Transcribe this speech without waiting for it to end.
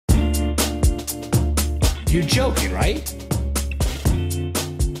You're joking, right?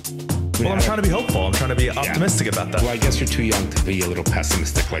 Well, I'm trying to be hopeful. I'm trying to be optimistic about that. Well, I guess you're too young to be a little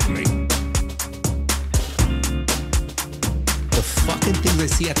pessimistic like me. The fucking things I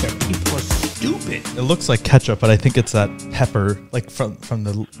see out there, people are stupid. It looks like ketchup, but I think it's that pepper, like from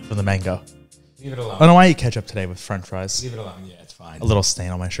the mango. Leave it alone. I don't know why I eat ketchup today with French fries. Leave it alone. Yeah, it's fine. A little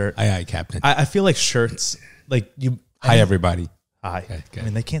stain on my shirt. Aye, Captain. I feel like shirts, like you. Hi, everybody. Hi. Okay. I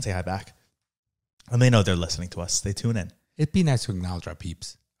mean, they can't say hi back, and they know they're listening to us. They tune in. It'd be nice to acknowledge our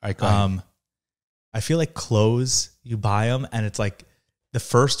peeps. All right, go ahead. I feel like clothes, you buy them, and it's like the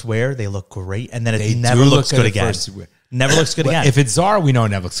first wear, they look great, and then it never looks good again. Never looks good again. If it's Zara, we know it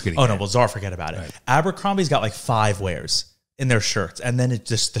never looks good again. Oh, no, well, Zara, forget about it. Right. Abercrombie's got like 5 wears in their shirts, and then it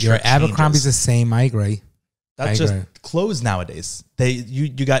just, the Your shirt Abercrombie's changes. the same. I agree. That's just clothes nowadays. You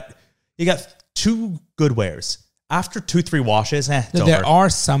got 2 good wears. After 2-3 washes, it's over. There are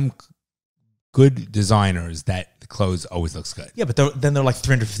some good designers that the clothes always looks good. Yeah, but then they're like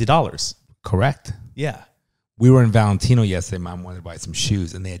 $350. Correct. Yeah. We were in Valentino yesterday. Mom wanted to buy some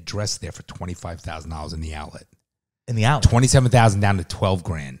shoes, and they had dressed there for $25,000 in the outlet. In the outlet? $27,000 down to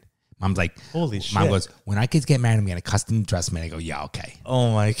 $12,000. Mom's like, holy shit. Mom goes, when our kids get married, I'm getting a custom dress made. I go, yeah, okay.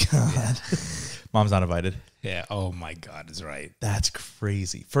 Oh my God. Yeah. Mom's not invited. Yeah. Oh my God, is right. That's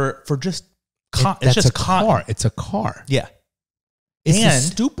crazy. For just it's just a car. It's a car. Yeah. It's the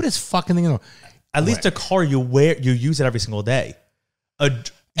stupidest fucking thing in the world. At least a car you use it every single day.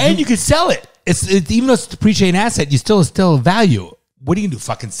 And you can sell it. It's even though it's a depreciating asset, you still a value. What are you gonna do?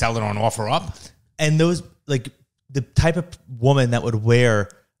 Fucking sell it on offer up? And those, like, the type of woman that would wear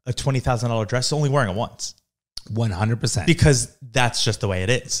a $20,000 dress is only wearing it once. 100%. Because that's just the way it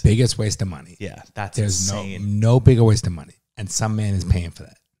is. Biggest waste of money. Yeah, that's There's insane. no bigger waste of money. And some man is paying for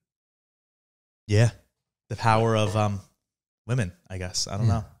that. Yeah. The power of women, I guess. I don't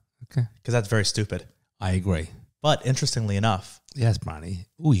know. Okay. Because that's very stupid. I agree. But interestingly enough. Yes, Bronny.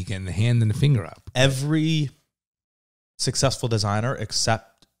 Ooh, you're getting the hand and the finger up. Every successful designer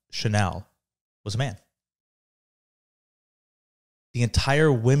except Chanel was a man. The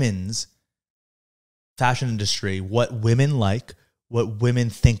entire women's fashion industry, what women like, what women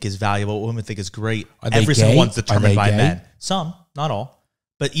think is valuable, what women think is great, every single one's determined by men. Some, not all.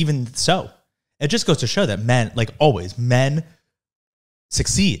 But even so, it just goes to show that men, like always, men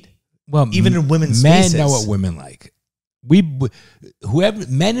succeed. Well, even in women's men spaces. know what women like.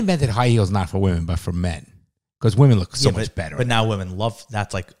 Men invented high heels not for women, but for men. Because women look so much better. But now women love,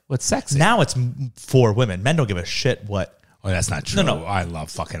 that's like, what's sexy? Now it's for women. Men don't give a shit what. Oh, that's not true. No. I love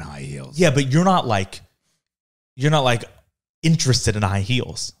fucking high heels. Yeah, but you're not like interested in high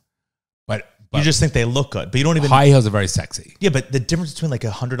heels. But you just think they look good. But you don't even. High heels are very sexy. Yeah, but the difference between like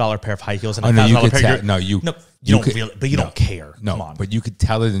 $100 pair of high heels and $1,000 pair. You don't care. No, come on. But you could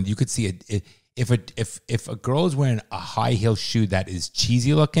tell it, and you could see it. If a girl is wearing a high heel shoe that is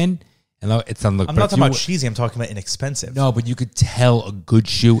cheesy looking, and it's on look. I'm not talking about cheesy. I'm talking about inexpensive. No, but you could tell a good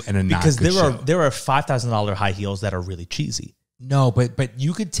shoe and a not good shoe. Because there are $5,000 high heels that are really cheesy. No, but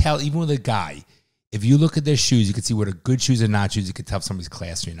you could tell even with a guy, if you look at their shoes, you could see what are good shoes and not shoes. You could tell if somebody's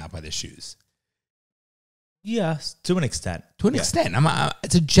classy or not by their shoes. Yes, to an extent. To an extent.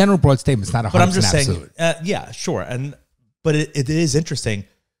 It's a general broad statement. It's not 100% But I'm just absolute. saying, yeah, sure. But it is interesting.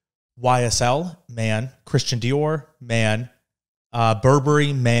 YSL, man. Christian Dior, man.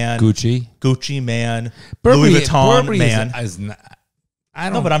 Burberry, man. Gucci, man. Louis Vuitton, man. I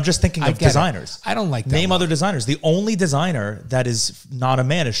don't know, but I'm just thinking of designers. I don't like that. Name other designers. The only designer that is not a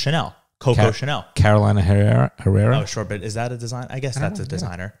man is Chanel. Coco Chanel. Carolina Herrera. Oh, sure. But is that a design? I guess that's a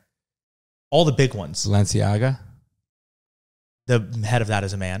designer. All the big ones. Balenciaga. The head of that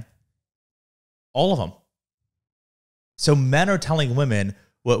is a man. All of them. So men are telling women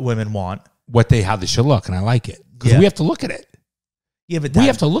what women want. How they should look, and I like it. Because we have to look at it. Yeah, but we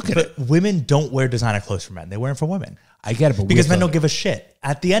have to look at it. But women don't wear designer clothes for men. They wear them for women. I get it, but because men don't give a shit.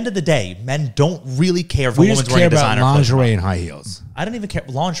 At the end of the day, men don't really care if a woman's wearing designer clothes. Lingerie and high heels. I don't even care.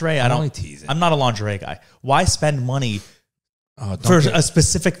 Lingerie, I'm only teasing. I'm not a lingerie guy. Why spend money for a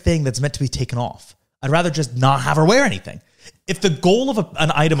specific thing that's meant to be taken off? I'd rather just not have her wear anything. If the goal of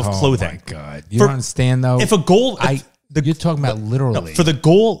an item of clothing, oh my God, you don't understand though. If a goal, you're talking about literally for the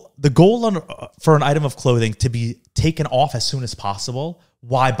goal for an item of clothing to be taken off as soon as possible.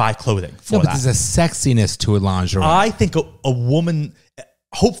 Why buy clothing for that? There's a sexiness to a lingerie. I think a woman,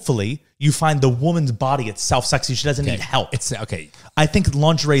 hopefully, you find the woman's body itself sexy. She doesn't need help. It's okay. I think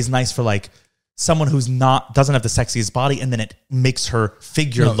lingerie is nice for like someone who's doesn't have the sexiest body, and then it makes her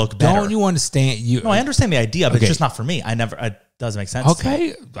figure look better. Don't you understand? No, I understand the idea, but it's just not for me. It doesn't make sense.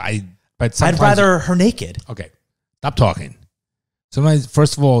 Okay, I'd rather her naked. Okay, stop talking. Sometimes,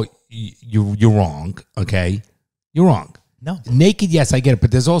 first of all, you're wrong. Okay, you're wrong. No, naked, yes, I get it,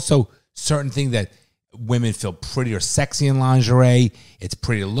 but there's also certain things that women feel pretty or sexy in lingerie. It's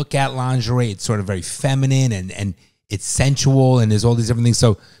pretty to look at lingerie. It's sort of very feminine and it's sensual, and there's all these different things.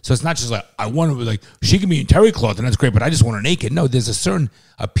 So it's not just like, I want to, like, she can be in terry cloth and that's great, but I just want her naked. No, there's a certain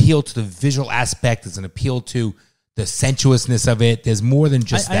appeal to the visual aspect. There's an appeal to the sensuousness of it. There's more than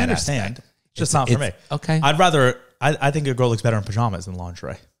just that. I understand. Aspect. Just not for me. Okay. I think a girl looks better in pajamas than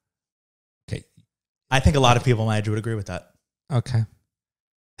lingerie. Okay. I think a lot of people my age would agree with that. Okay.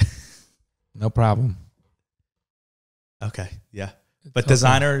 No problem. Okay. Yeah. But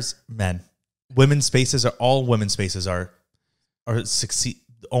designers, men. Women's spaces all women's spaces are succeed.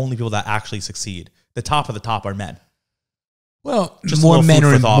 The only people that actually succeed. The top of the top are men. Well, just more men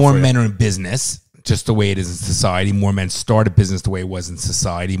are in business, just the way it is in society. More men start a business the way it was in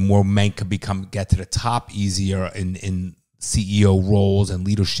society. More men could get to the top easier in CEO roles and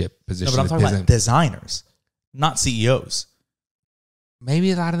leadership positions. No, but I'm talking about designers, not CEOs.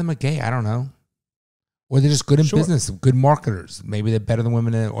 Maybe a lot of them are gay. I don't know. Or they're just good in business, good marketers. Maybe they're better than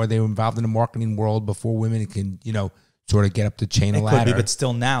women, or they were involved in the marketing world before women can, sort of get up the chain of ladder. It could be, but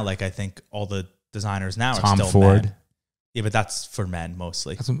still now, like, I think all the designers now are still Ford. Men. Yeah, but that's for men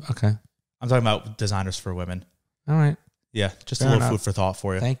mostly. Okay. I'm talking about designers for women. All right. Yeah, just a little food for thought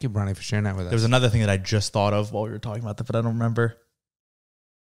for you. Thank you, Bronny, for sharing that with us. There was another thing that I just thought of while we were talking about that, but I don't remember.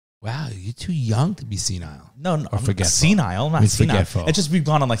 Wow, you're too young to be senile. No, or forgetful. Senile. I'm not senile. Forgetful. It's just we've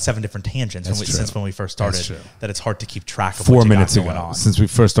gone on like 7 different tangents since when we first started. That it's hard to keep track of. 4 minutes ago, since we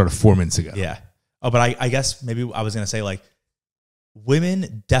first started 4 minutes ago. Yeah. Oh, but I guess maybe I was gonna say, like,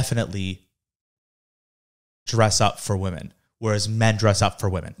 women definitely dress up for women, whereas men dress up for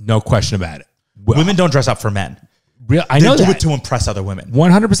women. No question about it. Women don't dress up for men. I know they do that. it to impress other women.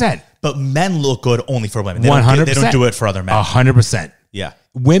 100%. But men look good only for women. 100%. They don't do it for other men. 100%. Yeah.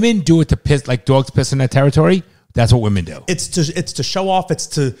 Women do it to piss, like dogs piss in their territory. That's what women do. It's to show off.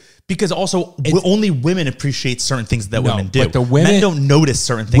 Because also only women appreciate certain things that women do. But the women, men don't notice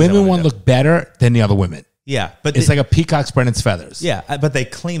certain things. Women want to look better than the other women. Yeah. But it's like a peacock spreading its feathers. Yeah. But they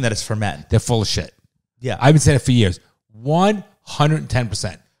claim that it's for men. They're full of shit. Yeah. I've been saying it for years.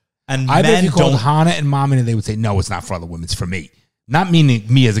 110%. And I bet if you called Hannah and Mom and they would say, no, it's not for other women. It's for me. Not meaning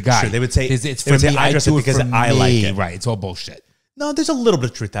me as a guy. Sure, they would say, it's for me. I dress it because I like it. Right. It's all bullshit. No, there's a little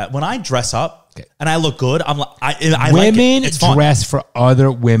bit of truth to that. When I dress up and I look good, I'm like, I women like it. It's fun. Dress for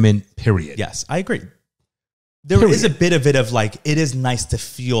other women, period. Yes, I agree. There is a bit of it of like, it is nice to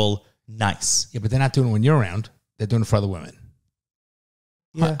feel nice. Yeah, but they're not doing it when you're around. They're doing it for other women.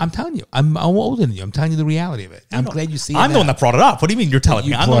 Yeah. I'm telling you. I'm older than you. I'm telling you the reality of it. I'm glad you see it. I'm the one that brought it up. What do you mean you're telling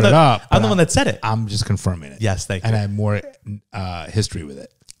me? I'm the one that said it. I'm just confirming it. Yes, thank you. And I have more history with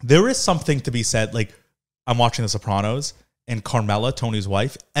it. There is something to be said. Like, I'm watching The Sopranos, and Carmela, Tony's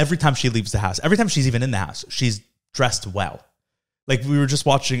wife, every time she leaves the house, every time she's even in the house, she's dressed well. Like, we were just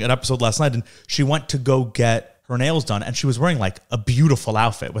watching an episode last night, and she went to go get her nails done, and she was wearing like a beautiful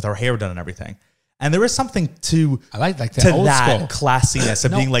outfit with her hair done and everything. And there is something to that old school classiness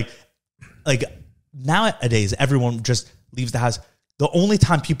of being like nowadays everyone just leaves the house. The only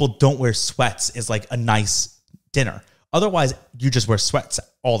time people don't wear sweats is like a nice dinner. Otherwise, you just wear sweats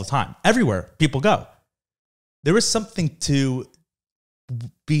all the time. Everywhere people go. There is something to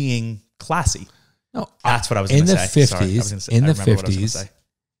being classy. No, that's what I was going to say. In the 50s,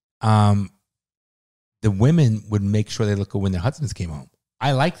 the women would make sure they look good when their husbands came home.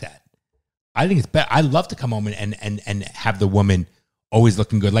 I like that. I think it's better. I love to come home and have the woman always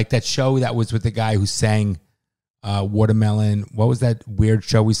looking good. Like that show that was with the guy who sang Watermelon. What was that weird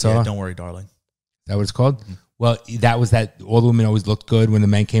show we saw? Yeah, Don't Worry, Darling. Is that what it's called? Mm-hmm. Well, that was that all the women always looked good when the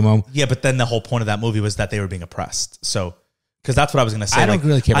men came home. Yeah, but then the whole point of that movie was that they were being oppressed. So, because that's what I was going to say. I don't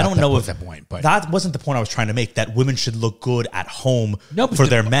really care about that point. But that wasn't the point I was trying to make, that women should look good at home for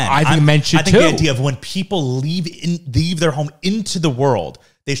their men. I think men should too. I think the idea of when people leave their home into the world,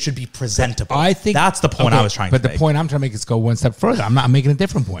 they should be presentable. I think that's the point I was trying to make. But the point I'm trying to make is go one step further. I'm making a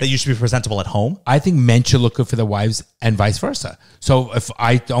different point. That you should be presentable at home? I think men should look good for their wives and vice versa. So if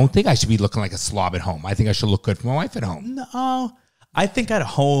I don't think I should be looking like a slob at home. I think I should look good for my wife at home. No. I think at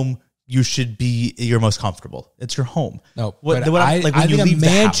home you should be your most comfortable. It's your home. No, I think a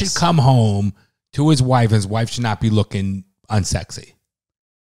man should come home to his wife and his wife should not be looking unsexy.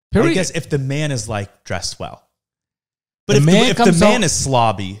 Period. I guess if the man is like dressed well. But if the man is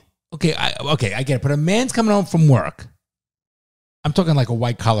slobby. Okay, I get it. But a man's coming home from work. I'm talking like a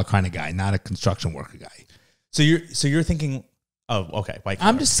white collar kind of guy, not a construction worker guy. So you're thinking, oh, okay, white collar.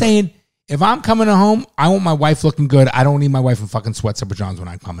 I'm just saying, if I'm coming home, I want my wife looking good. I don't need my wife in fucking sweats or pajamas when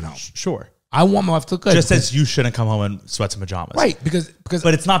I'm coming home. Sure. I want my wife to look good. Just as you shouldn't come home in sweats and pajamas. Right. Because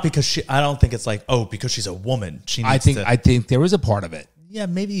but it's not because I don't think it's like, because she's a woman. She needs I think there is a part of it. Yeah,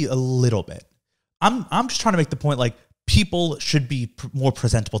 maybe a little bit. I'm just trying to make the point, like, people should be more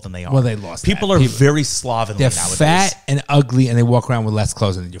presentable than they are. Well, they lost People are very slovenly They're nowadays. fat and ugly, and they walk around with less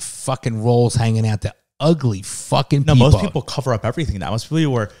clothes, and your fucking rolls hanging out. They're ugly fucking people. No, most people cover up everything now. Most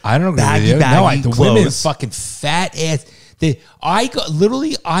people wear I don't agree with you. baggy The clothes. women are fucking fat ass.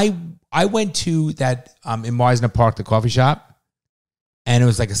 I went to that in Meisner Park, the coffee shop, and it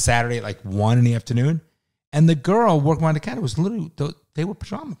was like a Saturday at like 1 in the afternoon, and the girl working behind the counter was literally, they were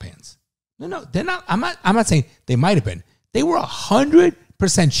pajama pants. No, they're not. I'm not saying they might have been. They were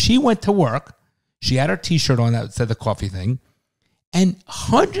 100%. She went to work. She had her T-shirt on that said the coffee thing, and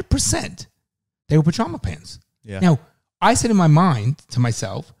 100% they were pajama pants. Yeah. Now I said in my mind to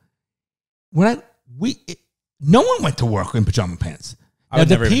myself, no one went to work in pajama pants. I would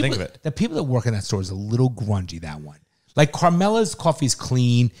never even think of it. The people that work in that store is a little grungy. That one. Like Carmela's coffee is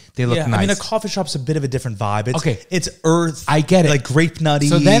clean. They look nice. I mean, a coffee shop's a bit of a different vibe. It's earth. I get it. Like grape nutty.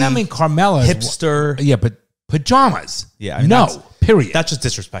 So then I'm in Carmela's. Hipster. Yeah, but pajamas. Yeah. I mean, no, period. That's just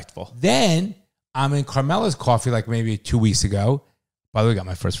disrespectful. Then I'm in Carmela's coffee like maybe 2 weeks ago. By the way, I got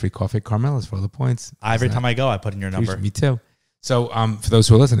my first free coffee at Carmela's for all the points. Every time I go, I put in your number. Me too. So for those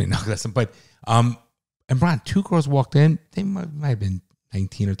who are listening, no, listen. But and Bron, 2 girls walked in. They might have been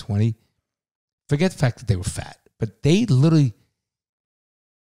 19 or 20. Forget the fact that they were fat, but they literally.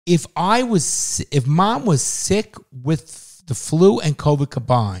 If mom was sick with the flu and COVID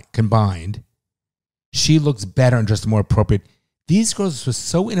combined, she looks better and just more appropriate. These girls were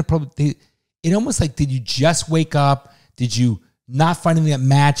so inappropriate. It almost like, did you just wake up? Did you not find anything that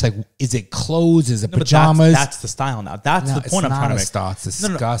matched? Like, is it clothes? Is it pajamas? That's the style now. That's the point I'm trying to make. It's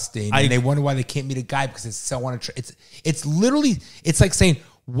disgusting. And they wonder why they can't meet a guy because it's so unattractive. It's literally, it's like saying,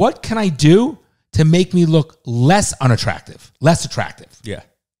 what can I do to make me look less unattractive, less attractive? Yeah.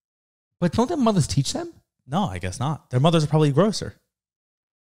 But don't their mothers teach them? No, I guess not. Their mothers are probably grosser.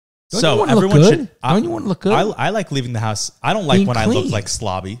 Don't you want to look good? Don't you want to look good? I like leaving the house. I don't like Being when clean. I look like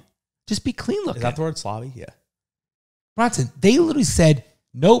slobby. Just be clean looking. Is that the word, slobby? Yeah. Bronson, they literally said,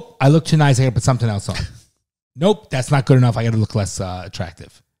 nope, I look too nice. I got to put something else on. Nope, that's not good enough. I got to look less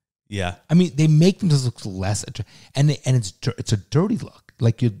attractive. Yeah. I mean, they make them just look less attractive. And it's a dirty look.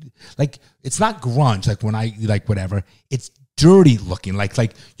 Like it's not grunge. Like when I like whatever, it's dirty looking.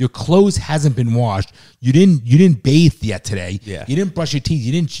 Like your clothes hasn't been washed. You didn't bathe yet today. Yeah. You didn't brush your teeth.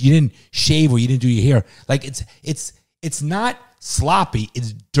 You didn't shave or you didn't do your hair. Like it's not sloppy.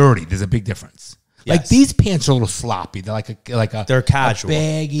 It's dirty. There's a big difference. Yes. Like these pants are a little sloppy. They're like a they're casual.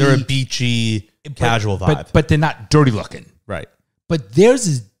 baggy. They're a beachy casual vibe. But they're not dirty looking. Right. But theirs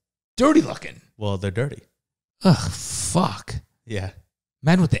is dirty looking. Well, they're dirty. Ugh, fuck. Yeah.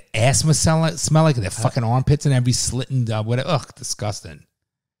 Imagine what the ass must smell like. Their fucking armpits and every slit and whatever. Ugh, disgusting.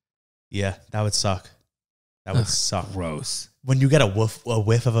 Yeah, that would suck. That would suck. Gross. When you get a whiff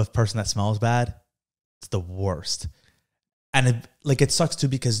of a person that smells bad, it's the worst. And it sucks too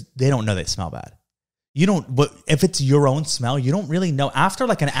because they don't know they smell bad. You don't. But if it's your own smell, you don't really know. After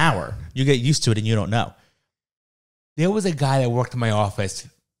like an hour, you get used to it and you don't know. There was a guy that worked in my office.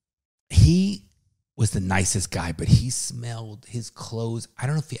 He was the nicest guy, but he smelled his clothes. I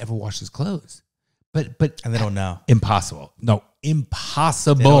don't know if he ever washed his clothes, but and they don't know. Impossible. No,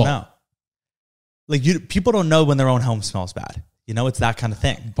 impossible. They don't know. Like people don't know when their own home smells bad. You know, it's that kind of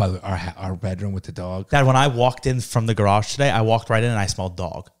thing. By the way, our bedroom with the dog. Dad, when I walked in from the garage today, I walked right in and I smelled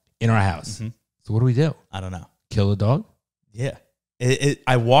dog in our house. Mm-hmm. So what do we do? I don't know. Kill the dog? Yeah.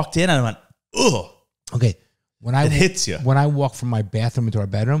 I walked in and I went, ugh. Okay. It hits you. When I walk from my bathroom into our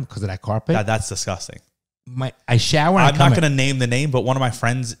bedroom because of that carpet. God, that's disgusting. I shower. I'm not going to name the name, but one of my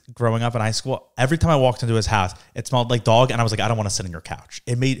friends growing up in high school, every time I walked into his house, it smelled like dog. And I was like, I don't want to sit in your couch.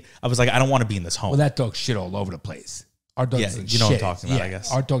 I was like, I don't want to be in this home. Well, that dog shit all over the place. Our dog doesn't shit. You know what I'm talking about, I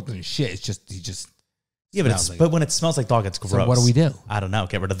guess. Our dog doesn't shit. It's just, he just. Yeah, but when it smells like dog, it's gross. So what do we do? I don't know.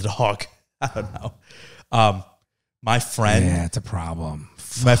 Get rid of the dog. I don't know. My friend. Yeah, it's a problem.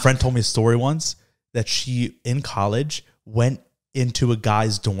 My friend told me a story once that she, in college, went into a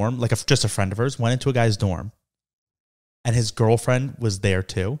guy's dorm, just a friend of hers, went into a guy's dorm, and his girlfriend was there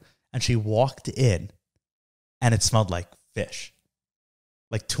too, and she walked in, and it smelled like fish,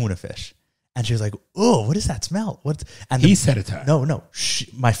 like tuna fish. And she was like, "Oh, what does that smell?" And he said it to her. No.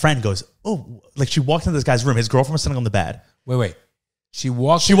 My friend goes, "Oh," like she walked into this guy's room. His girlfriend was sitting on the bed. Wait. She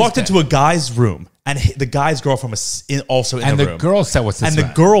walked into a guy's room, and the guy's girlfriend was also in the room. And the girl said, "What's this?" And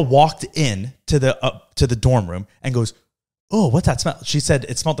the girl walked in to the dorm room and goes, "Oh, what's that smell?" She said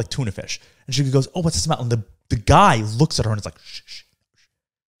it smelled like tuna fish. And she goes, "Oh, what's the smell?" And the guy looks at her and is like, "Shh."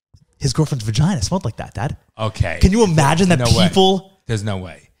 his girlfriend's vagina smelled like that, Dad. Okay. Can you imagine that people? Way. There's no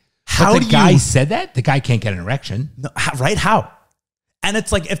way. How but the guy said that? The guy can't get an erection. No, right? How? And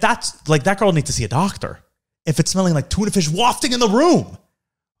it's like, if that's like, that girl needs to see a doctor. If it's smelling like tuna fish wafting in the room.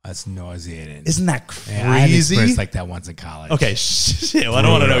 That's nauseating. Isn't that crazy? Yeah, I had experience like that once in college. Okay, shit. Well, I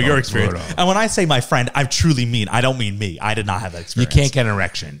don't want to know your experience. Brutal. And when I say my friend, I truly mean, I don't mean me. I did not have that experience. You can't get an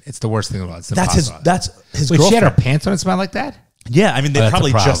erection. It's the worst thing in the world. That's his Wait, girlfriend. she had her pants on and smelled like that? Yeah, I mean, they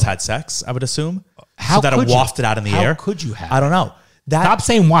probably just had sex, I would assume. How so that it wafted out in the air. How could you have? I don't know. Stop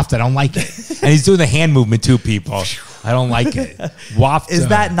saying waft. I don't like it. And he's doing the hand movement too, people. I don't like it. Waft. Is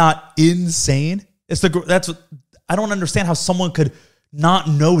that not insane? I don't understand how someone could not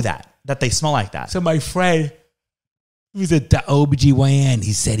know that they smell like that. So my friend, who's at the OBGYN,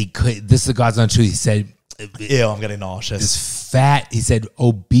 he said he could. This is the God's honest truth. He said, ew, I'm getting nauseous. This fat, he said,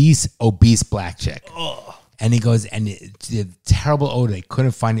 obese black chick. Ugh. And he goes, and the terrible odor. They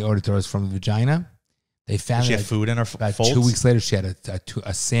couldn't find the odor from the vagina. They found she had food in her folds? 2 weeks later, she had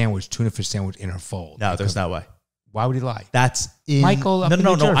a sandwich, tuna fish sandwich in her fold. No, there's no way. Why would he lie? That's Michael.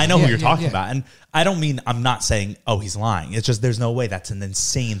 No. I know who you're talking about, and I don't mean, I'm not saying, oh, he's lying. It's just there's no way. That's an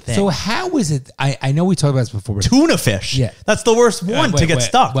insane thing. So how is it? I know we talked about this before. But tuna fish. Yeah, that's the worst one to get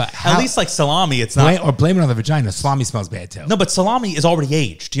stuck. At least like salami, it's not. Or blame it on the vagina. Salami smells bad too. No, but salami is already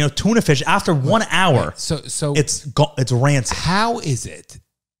aged. You know, tuna fish after 1 hour. Right. So it's rancid. How is it?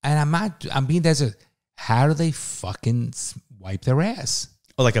 And I'm being desperate. How do they fucking wipe their ass?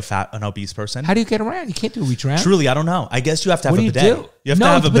 Or like an obese person. How do you get around? You can't do a reach around. Truly, I don't know. I guess you have to have a bidet. You have to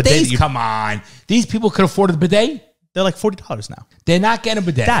have a bidet. Come on. These people could afford a bidet? They're like $40 now. They're not getting a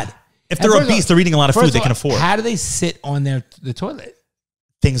bidet. Dad, if they're obese, they're eating a lot of food they can afford. How do they sit on the toilet?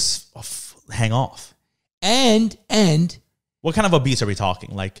 Things hang off. And what kind of obese are we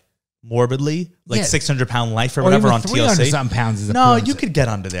talking? Like morbidly? Like 600-pound life or whatever on TLC? 300-something pounds is a No, you could get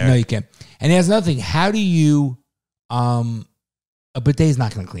under there. No, you can't. And there's another thing. How do you... a bidet is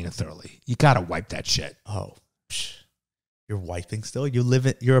not going to clean it thoroughly. You got to wipe that shit. Oh, you're wiping still?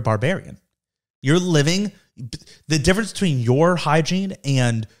 You're a barbarian. You're living... The difference between your hygiene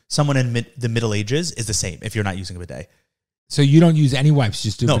and someone in the Middle Ages is the same if you're not using a bidet. So you don't use any wipes,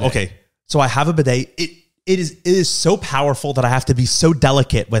 just do No, bidet. Okay. So I have a bidet. It is so powerful that I have to be so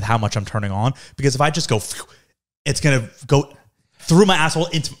delicate with how much I'm turning on, because if I just go, it's going to go through my asshole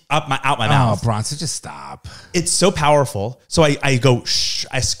out my mouth. Oh, Bronson, just stop. It's so powerful. So I go,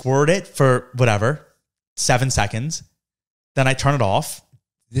 I squirt it for whatever, 7 seconds. Then I turn it off.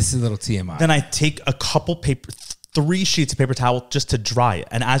 This is a little TMI. Then I take a couple 3 sheets of paper towel just to dry it.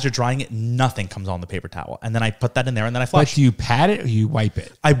 And as you're drying it, nothing comes on the paper towel. And then I put that in there and then I flush. But do you pat it or you wipe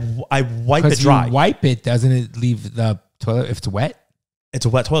it? I wipe it dry. You wipe it, doesn't it leave the toilet if it's wet? It's a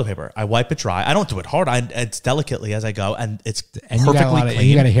wet toilet paper. I wipe it dry. I don't do it hard. It's delicately as I go, and it's perfectly clean. And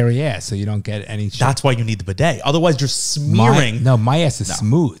you got a hairy ass, so you don't get any shit. That's why you need the bidet. Otherwise, you're smearing. My ass is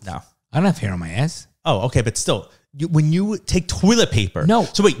smooth. No. I don't have hair on my ass. Oh, okay, but still, when you take toilet paper. No.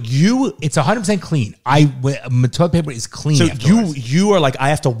 So wait, it's 100% clean. My toilet paper is clean. So you are like, I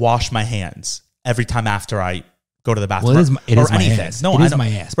have to wash my hands every time after I go to the bathroom. Well, it is my ass. No, it is my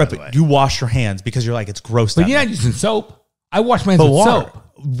ass. Right, but you wash your hands because you're like, it's gross. But you're not using soap. I wash my hands with soap.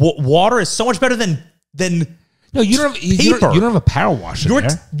 Water is so much better than no, you don't have paper. You don't have a power washer.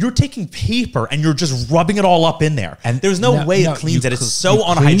 You're taking paper and you're just rubbing it all up in there. And there's no way it cleans it. It's so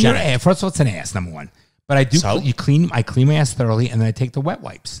unhygienic. First of all, it's an ass, number one. But I do. I clean my ass thoroughly, and then I take the wet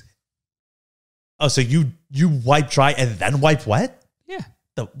wipes. Oh, so you wipe dry and then wipe wet? Yeah.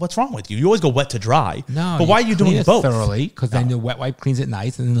 What's wrong with you? You always go wet to dry. No, but why are you doing it both? Thoroughly, because then the wet wipe cleans it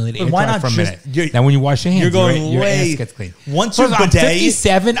nice, and then let it air why dry not for a minute. Then when you wash your hands, your ass gets clean. Once you're bidet, I'm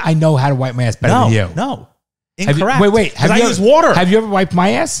 57. I know how to wipe my ass better than you. No, incorrect. Wait. I use water. Have you ever wiped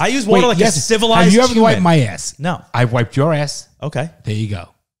my ass? I use water a civilized human. Have you ever wiped my ass? No. I've wiped your ass. Okay. There you go.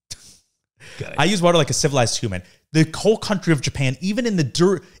 Good. I use water like a civilized human. The whole country of Japan, even in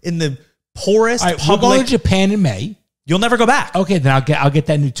the poorest public. We'll go to Japan in May. You'll never go back. Okay, then I'll get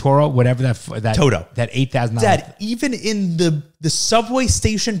that new Toro, whatever that Toto, that $8,000. Dad, even in the subway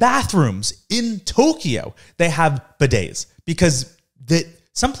station bathrooms in Tokyo, they have bidets because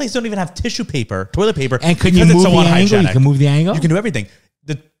some places don't even have tissue paper, toilet paper, and can you move the angle? You can move the angle. You can do everything.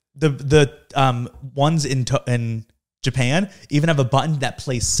 The ones in Japan even have a button that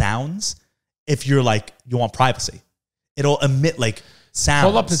plays sounds. If you're like you want privacy, it'll emit like sounds.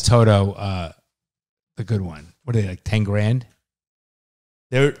 Hold up the Toto, the good one. What are they, like $10,000?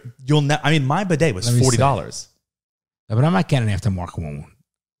 My bidet was $40. No, but I'm not getting an aftermarket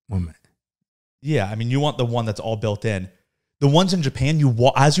one. Yeah, I mean, you want the one that's all built in. The ones in Japan,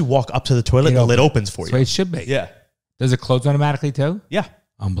 as you walk up to the toilet, the lid opens for you. That's the way it should be. Yeah. Does it close automatically too? Yeah.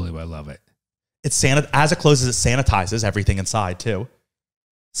 Unbelievable. I love it. As it closes, it sanitizes everything inside too.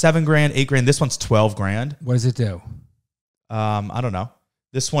 $7,000, $8,000. This one's $12,000. What does it do? I don't know.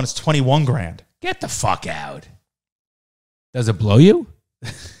 This one is $21,000. Get the fuck out. Does it blow you?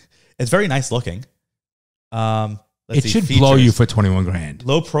 It's very nice looking. It should blow you for $21,000.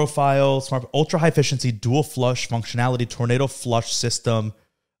 Low profile, smart, ultra high efficiency, dual flush functionality, tornado flush system,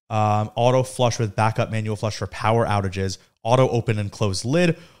 auto flush with backup manual flush for power outages, auto open and close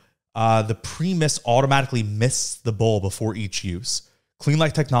lid. The pre-mist automatically mists the bowl before each use. Clean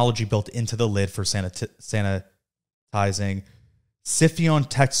Light technology built into the lid for sanitizing. Siphon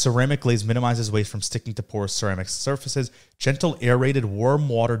Tech ceramic glaze minimizes waste from sticking to porous ceramic surfaces. Gentle aerated warm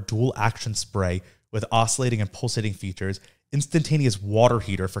water dual action spray with oscillating and pulsating features. Instantaneous water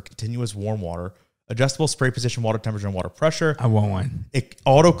heater for continuous warm water. Adjustable spray position, water temperature, and water pressure. I want one. It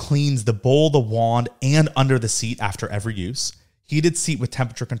auto cleans the bowl, the wand, and under the seat after every use. Heated seat with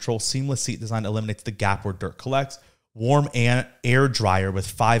temperature control. Seamless seat design eliminates the gap where dirt collects. Warm air dryer with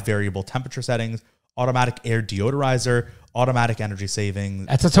 5 variable temperature settings. Automatic air deodorizer. Automatic energy saving.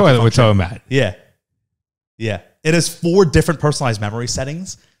 That's a toilet we're talking about. Yeah. Yeah. It has 4 different personalized memory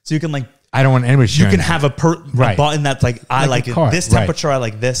settings. So you can I don't want anybody sharing. You can have a button that's I like it. This temperature, I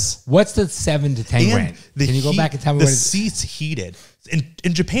like this. What's the $7,000 to $10,000? Can you go back and tell me what it is? The seat's heated.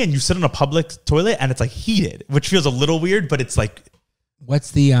 In Japan, you sit on a public toilet and it's heated, which feels a little weird, but it's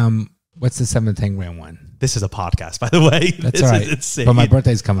what's the $7,000 to $10,000 one? This is a podcast, by the way. That's all right. Insane. But my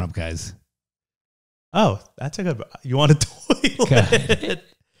birthday's coming up, guys. Oh, that's a good. You want a toilet?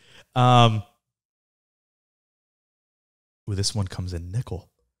 Ooh, this one comes in nickel.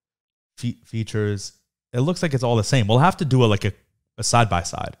 Features. It looks like it's all the same. We'll have to do a side by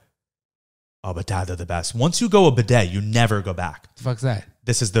side. Oh, but Dad, they're the best. Once you go a bidet, you never go back. What the fuck's that?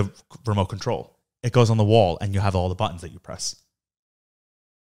 This is the remote control. It goes on the wall, and you have all the buttons that you press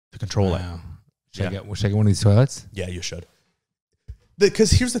to control it. Should I get one of these toilets? Yeah, you should.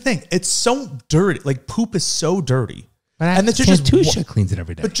 Because here's the thing. It's so dirty. Poop is so dirty. And then Santusha cleans it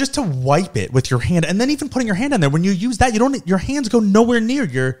every day. But just to wipe it with your hand, and then even putting your hand in there, when you use that, your hands go nowhere near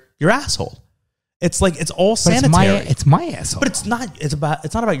your asshole. It's it's all sanitary. It's my asshole. But it's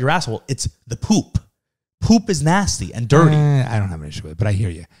not about your asshole. It's the poop. Poop is nasty and dirty. I don't have an issue with it, but I hear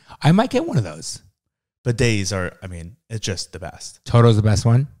you. I might get one of those. Bidets are, it's just the best. Toto's the best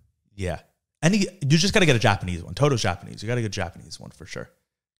one? Yeah. And you just got to get a Japanese one. Toto's Japanese. You got to get a Japanese one for sure.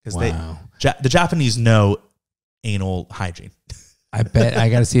 Because the Japanese know anal hygiene. I bet I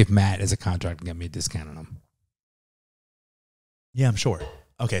got to see if Matt has a contract and get me a discount on them. Yeah, I'm sure.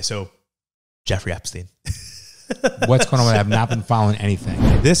 Okay, so Jeffrey Epstein. What's going on with that? I've not been following anything.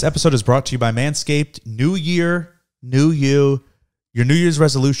 This episode is brought to you by Manscaped. New year, new you. Your New Year's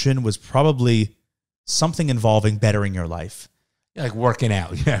resolution was probably something involving bettering your life. Yeah, working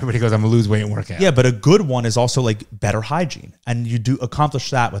out. Yeah, everybody goes, I'm going to lose weight and work out. Yeah, but a good one is also better hygiene. And you do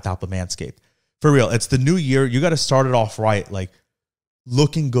accomplish that without the Manscaped. For real, it's the new year. You got to start it off right,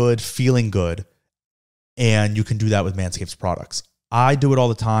 looking good, feeling good. And you can do that with Manscaped's products. I do it all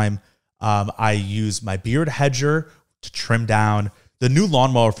the time. I use my beard hedger to trim down the new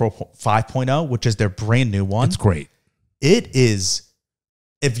Lawnmower 5.0, which is their brand new one. It's great. It is.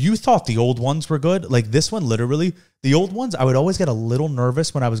 If you thought the old ones were good, this one, literally, the old ones, I would always get a little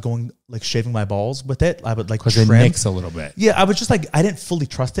nervous when I was going, shaving my balls with it. I would because it nicks a little bit. Yeah, I was just I didn't fully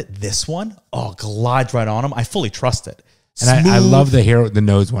trust it. This one, glides right on them. I fully trust it. And I love the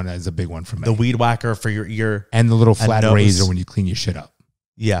nose one as a big one for me. The weed whacker for your ear. And the little flat razor when you clean your shit up.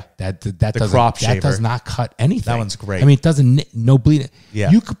 Yeah. The crop shaver. That does not cut anything. That one's great. It doesn't, no bleeding. Yeah.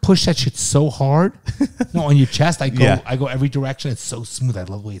 You could push that shit so hard. No, on your chest, I go every direction. It's so smooth. I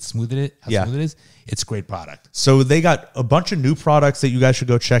love the way it's smooth it is. It's a great product. So they got a bunch of new products that you guys should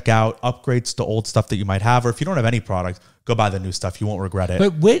go check out. Upgrades to old stuff that you might have. Or if you don't have any product, go buy the new stuff. You won't regret it.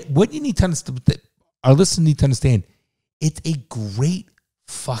 But what you need to understand, our listeners need to understand, it's a great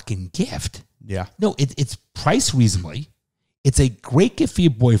fucking gift. Yeah. No, it's priced reasonably. It's a great gift for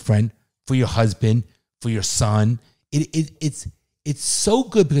your boyfriend, for your husband, for your son. It's so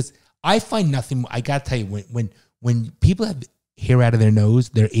good because I find nothing. I gotta tell you, when people have hair out of their nose,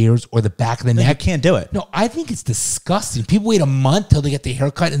 their ears, or the back of the neck, you can't do it. No, I think it's disgusting. People wait a month till they get their hair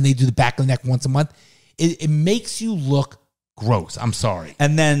cut and they do the back of the neck once a month. It makes you look gross. I'm sorry.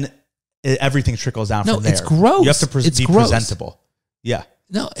 And then everything trickles down from there. It's gross. You have to be presentable. Yeah.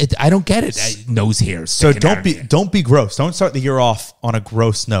 No, I don't get it. Nose hairs. So don't be gross. Don't start the year off on a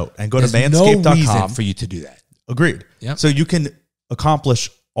gross note and go to manscaped.com. No reason for you to do that. Agreed. Yep. So you can accomplish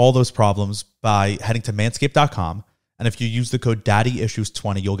all those problems by heading to manscaped.com. And if you use the code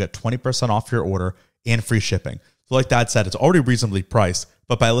DaddyIssues20, you'll get 20% off your order and free shipping. So like Dad said, it's already reasonably priced,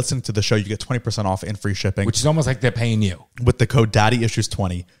 but by listening to the show, you get 20% off and free shipping. Which is almost like they're paying you. With the code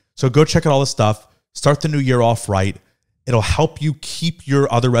DaddyIssues20. So go check out all this stuff. Start the new year off right. It'll help you keep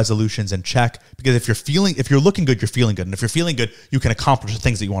your other resolutions in check, because if you're looking good, you're feeling good. And if you're feeling good, you can accomplish the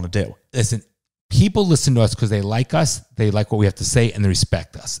things that you want to do. Listen, people listen to us because they like what we have to say, and they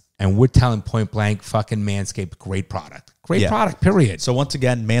respect us. And we're telling point blank, fucking Manscaped, great product. Great product, period. So once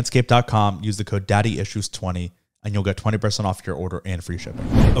again, manscaped.com, use the code DaddyIssues20, and you'll get 20% off your order and free shipping.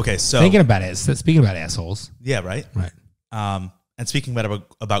 Okay, so speaking about assholes. Yeah, right? Right. And speaking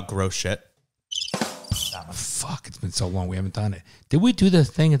about gross shit. Fuck, it's been so long. We haven't done it. Did we do the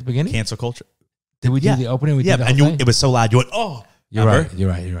thing at the beginning? Cancel culture. Did we do the opening? We did the whole and thing? it was so loud. You went, oh. You're right.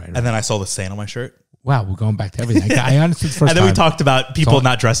 And then I saw the stain on my shirt. Wow, we're going back to everything. I honestly, the first and then time. we talked about people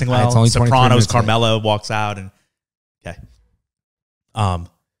not dressing well. It's only Sopranos, Carmela walks out and okay.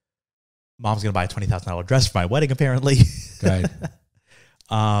 Mom's gonna buy a $20,000 dress for my wedding, apparently. Good.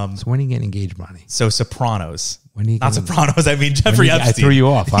 So when are you getting engaged, Bonnie? So Sopranos. Not Sopranos, I mean Jeffrey Epstein. I threw you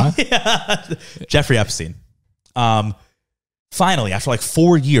off, huh? Yeah. Jeffrey Epstein. Finally, after like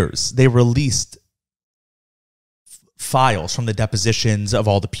 4 years, they released files from the depositions of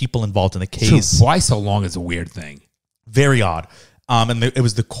all the people involved in the case. True. Why so long is a weird thing. Very odd. And it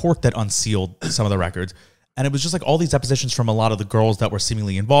was the court that unsealed some of the records. And it was just like all these depositions from a lot of the girls that were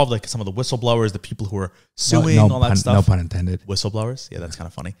seemingly involved, like some of the whistleblowers, the people who were suing, all that stuff. No pun intended. Whistleblowers? Yeah, that's kind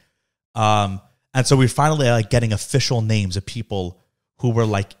of funny. And so we're finally like getting official names of people who were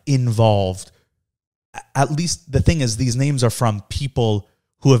like involved. At least the thing is, these names are from people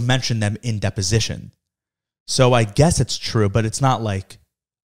who have mentioned them in deposition. So I guess it's true, but it's not like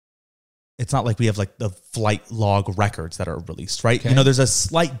we have like the flight log records that are released, right? Okay. You know, there's a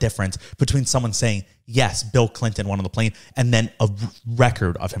slight difference between someone saying, yes, Bill Clinton went on the plane, and then a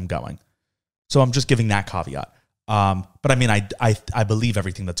record of him going. So I'm just giving that caveat. But I mean, I believe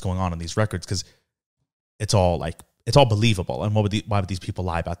everything that's going on in these records because it's all believable. And why would these people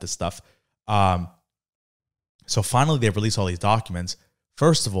lie about this stuff? So finally they release all these documents.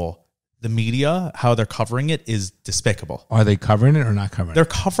 First of all, the media, how they're covering it is despicable. Are they covering it or not covering it? They're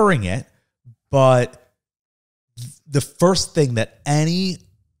covering it, but the first thing that any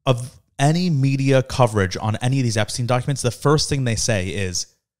media coverage on any of these Epstein documents, the first thing they say is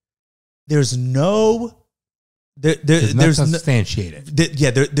there's no substantiated.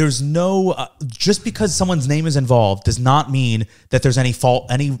 There's no just because someone's name is involved does not mean that there's any fault,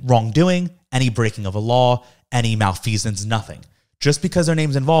 any wrongdoing, any breaking of a law, any malfeasance, nothing. Just because their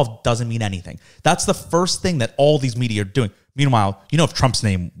name's involved doesn't mean anything. That's the first thing that all these media are doing. Meanwhile, you know, if Trump's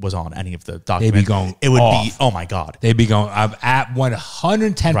name was on any of the documents, they'd be going it would off. Be, oh my God. They'd be going at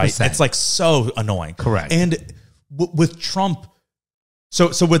 110%. Right. It's like so annoying. Correct. And with Trump,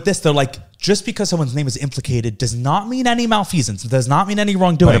 so with this, they're like, just because someone's name is implicated does not mean any malfeasance. It does not mean any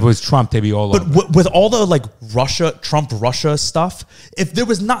wrongdoing. But if it was Trump, they'd be all over. But with all the like Trump-Russia stuff, if there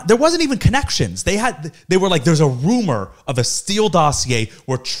wasn't even connections. They were like, there's a rumor of a Steele dossier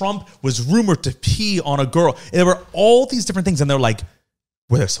where Trump was rumored to pee on a girl. And there were all these different things. And they're like,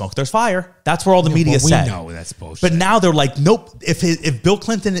 where there's smoke, there's fire. That's where all the media said. We know that's bullshit. But now they're like, nope. If Bill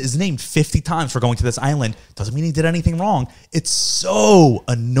Clinton is named 50 times for going to this island, doesn't mean he did anything wrong. It's so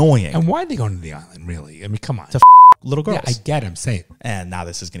annoying. And why are they going to the island, really? I mean, come on. To little girls. Yeah, I get him saying. And now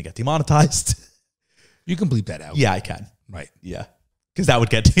this is going to get demonetized. You can bleep that out. Yeah, I can. Right. Yeah. Because that would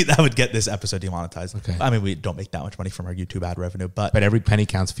get this episode demonetized. Okay. I mean, we don't make that much money from our YouTube ad revenue, but every penny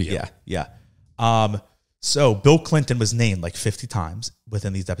counts for you. Yeah. So Bill Clinton was named like 50 times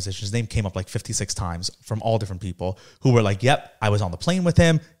within these depositions. His name came up like 56 times from all different people who were like, yep, I was on the plane with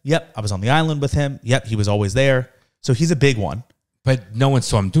him. Yep, I was on the island with him. Yep, he was always there. So he's a big one. But no one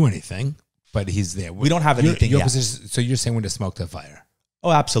saw him do anything, but he's there. We don't have anything yet. So you're saying when to smoke the fire? Oh,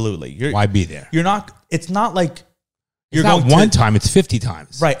 absolutely. Why be there? It's not like you're going one time, it's 50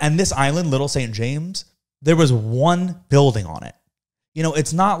 times. Right. And this island, Little St. James, there was one building on it. You know,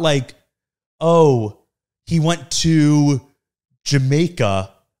 it's not like, oh, he went to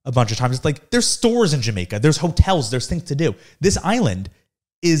Jamaica a bunch of times. It's like there's stores in Jamaica. There's hotels. There's things to do. This island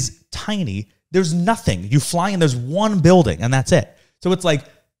is tiny. There's nothing. You fly in, there's one building, and that's it. So it's like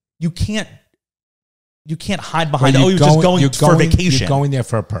you can't hide behind, you're just going for vacation. You're going there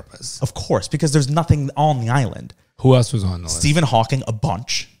for a purpose. Of course, because there's nothing on the island. Who else was on the list? Stephen Hawking, a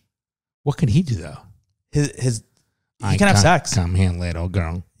bunch. What can he do, though? He can have sex. Come here, little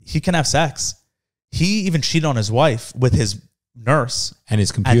girl. He can have sex. He even cheated on his wife with his nurse. And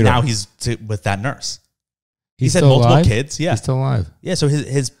his computer. And now he's with that nurse. He's had multiple alive? Kids. Yeah. He's still alive. Yeah. So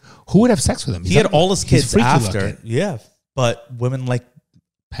his who would have sex with him? He had all his kids after. Yeah. But women like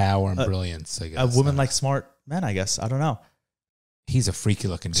power and brilliance, I guess. Women like smart men, I guess. I don't know. He's a freaky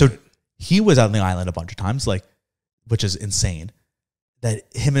looking So dude. he was on the island a bunch of times, like, which is insane. That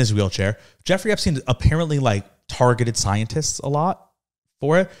him in his wheelchair. Jeffrey Epstein apparently like targeted scientists a lot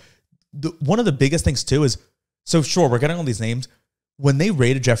for it. One of the biggest things too is, so sure, we're getting all these names. When they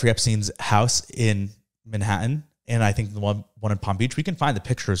raided Jeffrey Epstein's house in Manhattan, and I think the one in Palm Beach, we can find the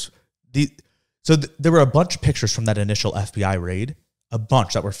pictures. There were a bunch of pictures from that initial FBI raid, a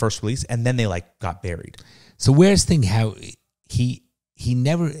bunch that were first released, and then they like got buried. So where's the thing? How he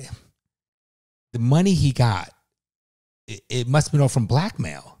never, the money he got, it must have been all from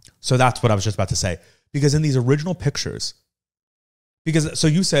blackmail. So that's what I was just about to say. Because in these original pictures, so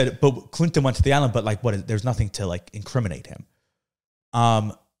you said, but Clinton went to the island, but like, there's nothing to like incriminate him.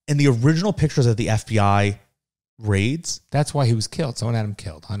 In the original pictures of the FBI raids. That's why he was killed. Someone had him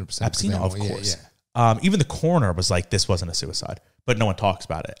killed, 100%. Epstein, of course. Yeah. Even the coroner was like, this wasn't a suicide, but no one talks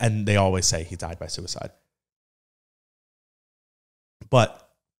about it. And they always say he died by suicide. But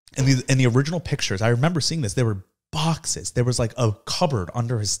in the original pictures, I remember seeing this, there were boxes. There was like a cupboard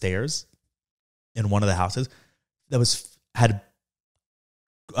under his stairs in one of the houses that had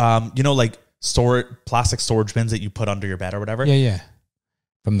like plastic storage bins that you put under your bed or whatever. Yeah.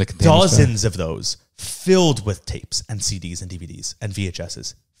 From the dozens of those filled with tapes and CDs and DVDs and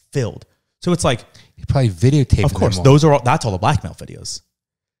VHSs filled. So it's like he probably videotaped. Of course, that's all the blackmail videos.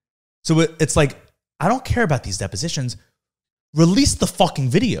 So it's like, I don't care about these depositions. Release the fucking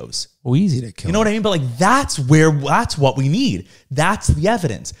videos. Well, easy to kill. You know what I mean? But like, that's what we need. That's the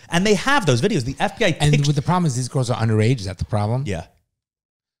evidence. And they have those videos. The FBI And the problem is these girls are underage. Is that the problem? Yeah.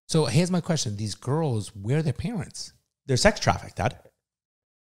 So here's my question. These girls, where are their parents? They're sex trafficked, Dad.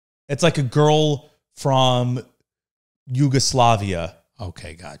 It's like a girl from Yugoslavia.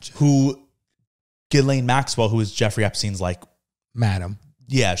 Okay, gotcha. Who, Ghislaine Maxwell, who is Jeffrey Epstein's like... Madam.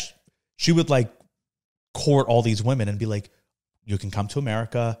 Yeah. She would like court all these women and be like, you can come to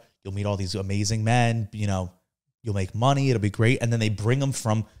America, you'll meet all these amazing men, you'll make money, it'll be great. And then they bring them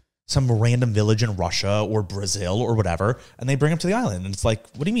from some random village in Russia or Brazil or whatever, and they bring them to the island. And it's like,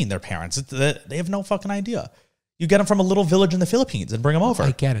 what do you mean they're parents? They have no fucking idea. You get them from a little village in the Philippines and bring them over.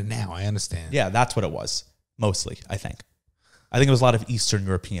 I get it now. I understand. Yeah, that's what it was, mostly, I think. I think it was a lot of Eastern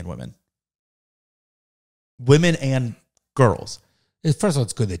European women. Women and girls. First of all,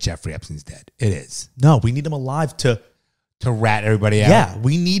 it's good that Jeffrey Epstein's dead. It is. No, we need him alive to rat everybody out. Yeah,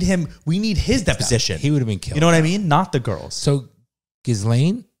 we need him. We need his deposition. He would have been killed. You know what I mean? Not the girls. So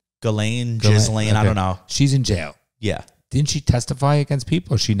Ghislaine, okay. I don't know. She's in jail. Yeah. Didn't she testify against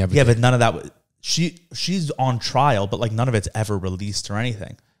people or she never Yeah, did? but none of that. She's on trial, but like none of it's ever released or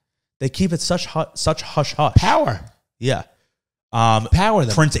anything. They keep it such hush hush. Power. Yeah. Power.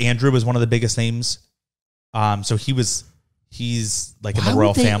 Prince Andrew was one of the biggest names. So he's like in the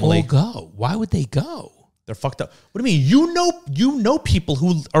royal family. Why would they all go? Why would they go? They're fucked up. What do you mean? You know people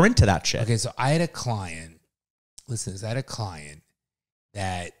who are into that shit. Okay, so I had a client. Listen, I had a client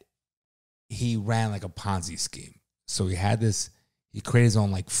that he ran like a Ponzi scheme. So he created his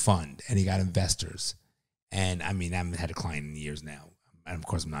own like fund and he got investors. And I mean, I haven't had a client in years now. And of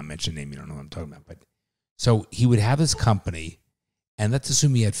course, I'm not mentioning name. You don't know what I'm talking about. But so he would have this company, and let's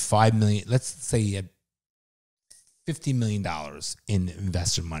assume he had $5 million. Let's say he had $50 million in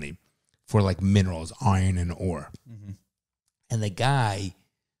investor money for like minerals, iron and ore. Mm-hmm. And the guy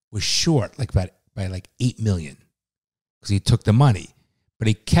was short by like $8 million because he took the money. But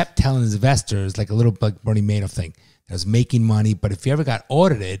he kept telling his investors, like a little like Bernie Madoff thing, that was making money. But if he ever got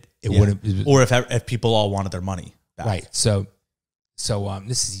audited, it wouldn't. Or if people all wanted their money back. Right. So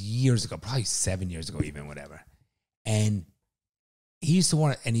this is years ago, probably 7 years ago, even whatever. And he used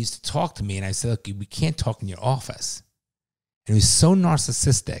to talk to me, and I said, "Look, we can't talk in your office." And he was so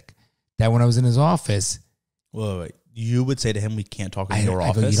narcissistic that when I was in his office, wait. You would say to him, "We can't talk in your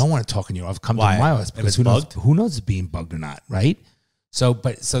office." I go, "You don't want to talk in your office. Come Why? to my office." Because who knows it's being bugged or not, right? So a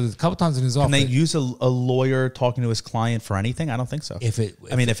couple times in his office. Can they use a lawyer talking to his client for anything? I don't think so. If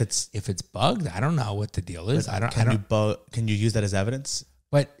it's bugged, I don't know what the deal is. Can you use that as evidence?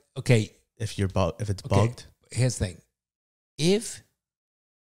 But okay, if it's bugged, here's the thing: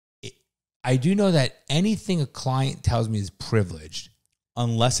 I do know that anything a client tells me is privileged,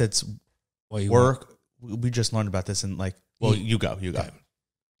 unless it's work. We just learned about this you go.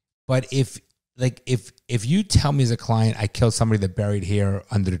 But if you tell me as a client, I killed somebody that buried here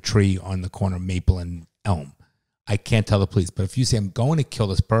under the tree on the corner of Maple and Elm, I can't tell the police. But if you say I'm going to kill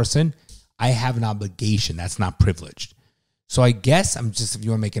this person, I have an obligation. That's not privileged. So I guess if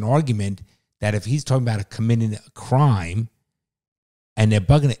you want to make an argument that if he's talking about committing a crime and they're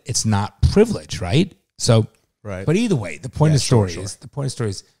bugging it, it's not privilege, right? So, right. But either way, the point of the story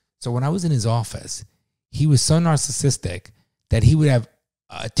is, so when I was in his office, he was so narcissistic that he would have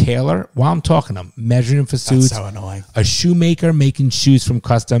a tailor, while I'm talking to him, measuring him for suits. That's so annoying. A shoemaker making shoes from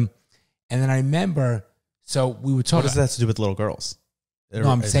custom. And then I remember, so we were talking. What does that have to do with little girls? No,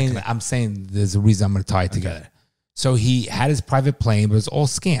 I'm saying there's a reason I'm going to tie it together. So he had his private plane, but it was all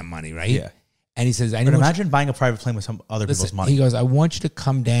scam money, right? Yeah. And he says, imagine buying a private plane with some other people's money. He goes, I want you to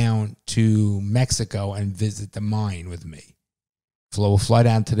come down to Mexico and visit the mine with me. We'll fly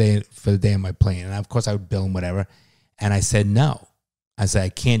down today for the day on my plane. And of course I would bill him whatever. And I said, no. I said, I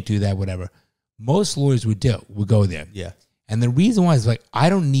can't do that, whatever. Most lawyers would go there. Yeah. And the reason why is like, I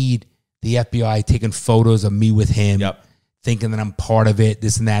don't need the FBI taking photos of me with him, thinking that I'm part of it,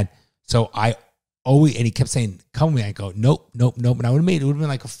 this and that. So I always, and he kept saying, come with me. I go, nope. And I would have been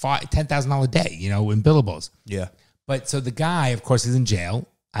like a $10,000 a day, in billables. Yeah. But so the guy, of course, is in jail.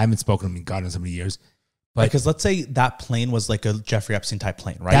 I haven't spoken to him in God knows how many years. But because let's say that plane was like a Jeffrey Epstein type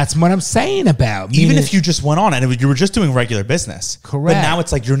plane, right? That's what I'm saying about. Even if you just went on and you were just doing regular business. Correct. But now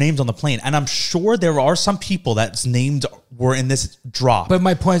it's like your name's on the plane. And I'm sure there are some people that's named were in this drop. But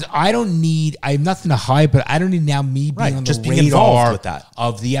my point is, I have nothing to hide, but I don't need now me being on the radar with that.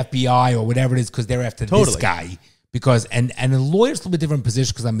 Of the FBI or whatever it is because they're after this guy. Because, and the lawyer's a little bit different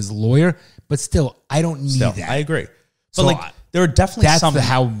position because I'm his lawyer, but still, I don't need that. I agree. So but there are definitely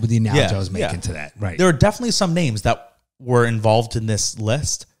how the analogy I was making to that. Right. There are definitely some names that were involved in this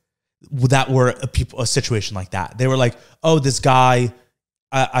list that were a situation like that. They were like, oh, this guy,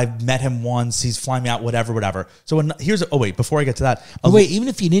 I've met him once. He's flying me out, whatever. So before I get to that. Even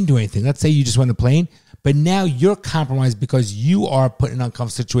if you didn't do anything, let's say you just went on the plane, but now you're compromised because you are put in an uncomfortable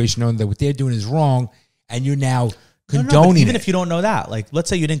situation knowing that what they're doing is wrong and you're now condoning even if you don't know that, like let's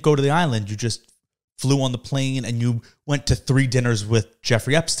say you didn't go to the island, you just flew on the plane and you went to 3 dinners with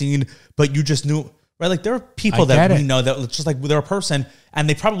Jeffrey Epstein, but you just knew, right? Like there are people that we know that just like they're a person and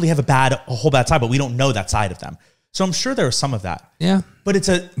they probably have a whole bad side, but we don't know that side of them. So I'm sure there is some of that. Yeah. But it's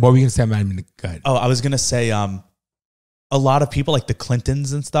what were you going to say? Go ahead. Oh, I was going to say a lot of people like the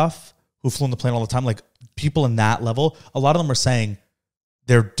Clintons and stuff who flew on the plane all the time, like people in that level, a lot of them were saying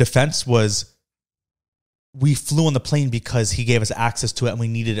their defense was we flew on the plane because he gave us access to it and we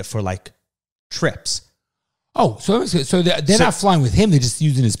needed it for like trips. Oh, so they're not flying with him. They're just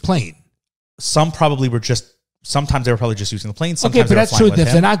using his plane. Sometimes they were probably just using the plane. Sometimes but that's true. If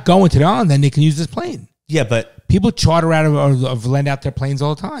they're not going to the island, then they can use this plane. Yeah, but people charter out or lend out their planes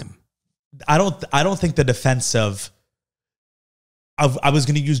all the time. I don't think the defense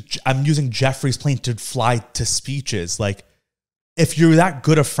I'm using Jeffrey's plane to fly to speeches. Like if you're that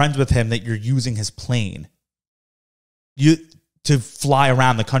good of friends with him that you're using his plane, to fly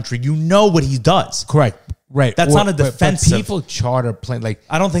around the country, what he does. Correct. Right. That's not a defense. But people charter plane like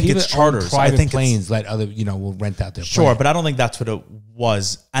I don't think it's charters. Private I think planes let other will rent out their sure, plane. But I don't think that's what it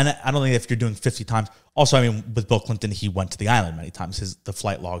was. And I don't think if you're doing 50 times. Also, I mean, with Bill Clinton, he went to the island many times. The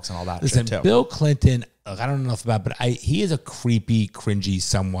flight logs and all that. Listen, shit too. Bill Clinton, I don't know enough about, but he is a creepy, cringy,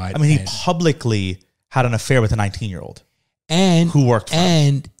 somewhat. I mean, he publicly had an affair with a 19-year-old who worked for him.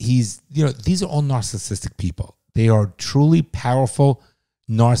 And he's these are all narcissistic people. They are truly powerful,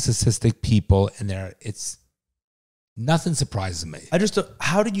 narcissistic people, and nothing surprises me.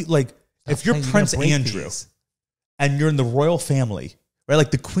 How do you if you're Prince Andrew and you're in the royal family, right?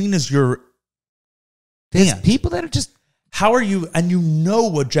 Like the Queen is your aunt. People that are just how are you? And you know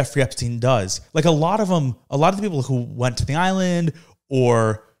what Jeffrey Epstein does. Like a lot of the people who went to the island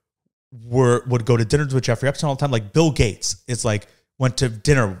or would go to dinners with Jeffrey Epstein all the time. Like Bill Gates is like went to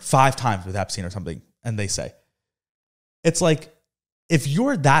dinner 5 times with Epstein or something, and they say. It's like, if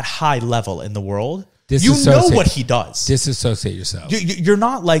you're that high level in the world, you know what he does. Disassociate yourself. You're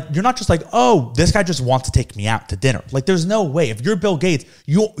not just like, oh, this guy just wants to take me out to dinner. Like, there's no way. If you're Bill Gates,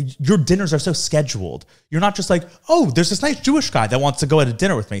 your dinners are so scheduled. You're not just like, oh, there's this nice Jewish guy that wants to go out to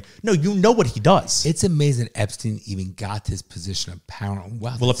dinner with me. No, you know what he does. It's amazing Epstein even got his position of power.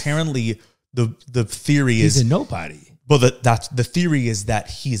 Well, apparently the theory is he's a nobody. Well, the theory is that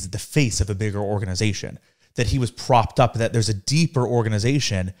he's the face of a bigger organization. That he was propped up, that there's a deeper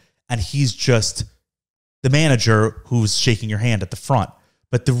organization, and he's just the manager who's shaking your hand at the front.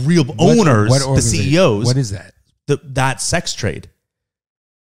 But the real owners, the CEOs... What is that? That sex trade.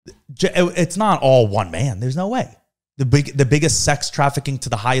 It's not all one man. There's no way. The biggest sex trafficking to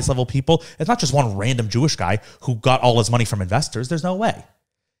the highest level people, it's not just one random Jewish guy who got all his money from investors. There's no way.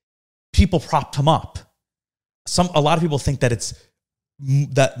 People propped him up. A lot of people think that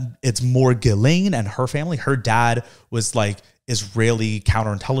it's more Ghislaine and her family. Her dad was like Israeli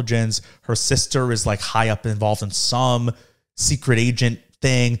counterintelligence. Her sister is like high up involved in some secret agent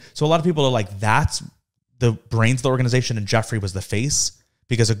thing. So a lot of people are like, that's the brains of the organization, and Jeffrey was the face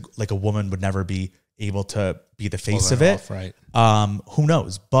because a woman would never be able to be the face of it. Off, right. Who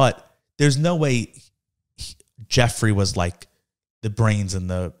knows? But there's no way Jeffrey was like the brains and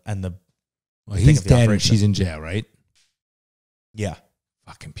the. Well, he's dead and she's in jail, right? Yeah.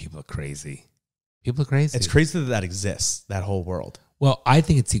 Fucking people are crazy. People are crazy. It's crazy that exists, that whole world. Well, I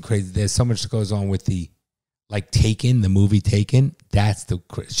think it's crazy. There's so much that goes on with the, like Taken, the movie Taken. That's the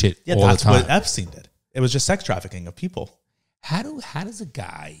shit. Yeah, all that's the time. what Epstein did. It was just sex trafficking of people. How does a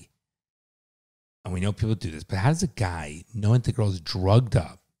guy, and we know people do this, but how does a guy, knowing the girl's drugged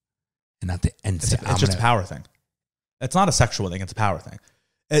up, and not the and It's just a power thing. It's not a sexual thing. It's a power thing.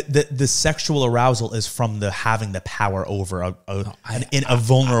 The sexual arousal is from the having the power over a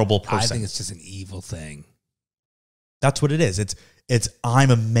vulnerable person. I think it's just an evil thing. That's what it is. It's I'm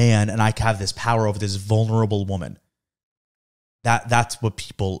a man and I have this power over this vulnerable woman. That's what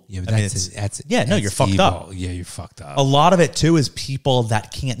people. Yeah, I mean, you're fucked evil. up. Yeah, you're fucked up. A lot of it too is people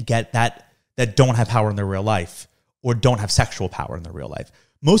that can't get that don't have power in their real life or don't have sexual power in their real life.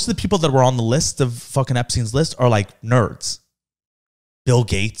 Most of the people that were on the list of fucking Epstein's list are like nerds. Bill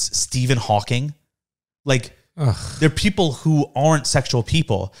Gates, Stephen Hawking. Like, they're people who aren't sexual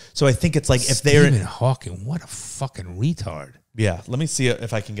people. So I think it's like if they're... Stephen Hawking, what a fucking retard. Yeah, let me see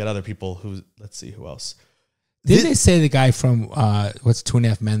if I can get other people who... Let's see, who else? Didn't they say the guy from, what's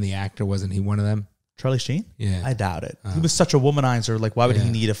 2.5 Men, the actor, wasn't he one of them? Charlie Sheen? Yeah. I doubt it. He was such a womanizer. Like, why would he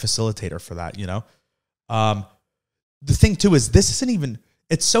need a facilitator for that, you know? The thing, too, is this isn't even...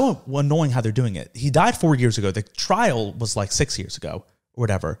 It's so annoying how they're doing it. He died 4 years ago. The trial was like 6 years ago or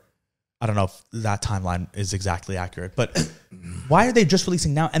whatever. I don't know if that timeline is exactly accurate, but why are they just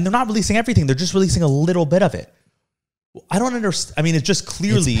releasing now? And they're not releasing everything. They're just releasing a little bit of it. I don't understand. I mean, it's just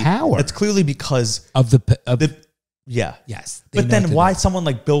clearly it's power. It's clearly because of the yeah. Yes. But then why someone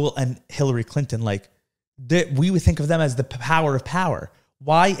like Bill and Hillary Clinton, like we would think of them as the power of power.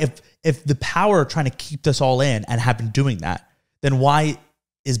 Why, if the power are trying to keep us all in and have been doing that, then why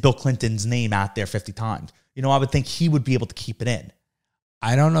is Bill Clinton's name out there 50 times? You know, I would think he would be able to keep it in.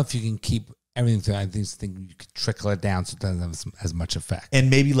 I don't know if you can keep everything. I think you could trickle it down so it doesn't have as much effect.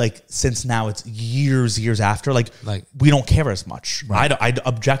 And maybe like since now it's years after, like we don't care as much. Right. I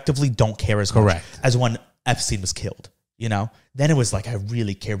objectively don't care as much as when Epstein was killed. You know, then it was like I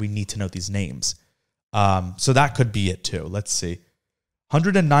really care. We need to know these names. So that could be it too. Let's see.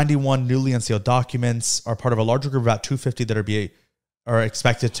 191 newly unsealed documents are part of a larger group of about 250 that are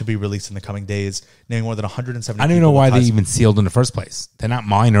expected to be released in the coming days, naming more than 170. I don't even know why they even sealed in the first place. They're not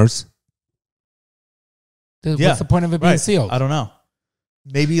minors. What's the point of it being sealed? I don't know.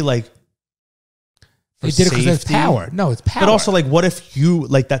 Maybe like they did it because it's power. No, it's power. But also, like, what if you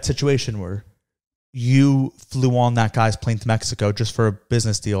like that situation where you flew on that guy's plane to Mexico just for a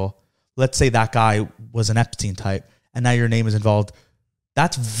business deal? Let's say that guy was an Epstein type, and now your name is involved.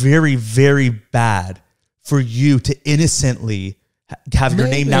 That's very, very bad for you to innotly have your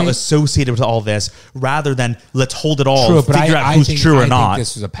name now associated with all this, rather than let's hold it all, figure out who's true or not. I think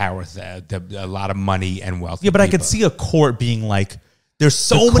this was a power thing, a lot of money and wealth. Yeah, but I could see a court being like, there's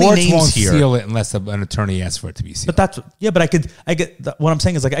so many names won't here. Seal it unless an attorney asks for it to be sealed. But I get what I'm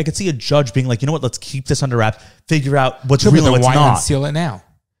saying is like I could see a judge being like, you know what, let's keep this under wraps, figure out what's real and what's why not. Seal it now?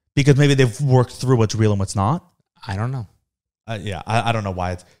 Because maybe they've worked through what's real and what's not. I don't know. I don't know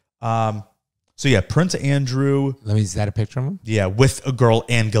why it's. So yeah, Prince Andrew. Is that a picture of him? Yeah, with a girl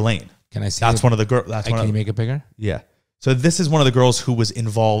and Ghislaine. Can I see? That's one of the girls. Can you make it bigger? Yeah. So this is one of the girls who was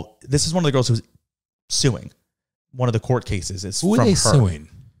involved. This is one of the girls who's suing. One of the court cases is who from are they her. Suing?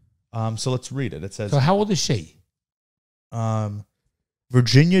 So let's read it. It says. So how old is she?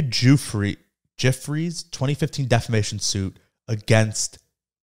 Virginia Jeffries' 2015 defamation suit against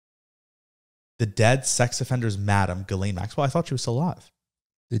the dead sex offender's madam, Ghislaine Maxwell. I thought she was still alive.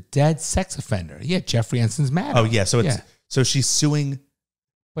 The dead sex offender. Yeah, Jeffrey Epstein's madam. Oh, yeah. So she's suing.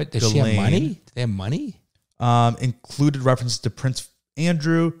 But does she have money? Do they have money? Included references to Prince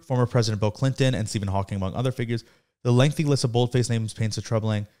Andrew, former President Bill Clinton, and Stephen Hawking, among other figures. The lengthy list of boldface names paints a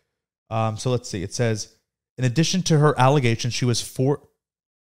troubling. So let's see. It says, in addition to her allegation, she was forced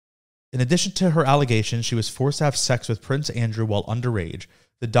to have sex with Prince Andrew while underage.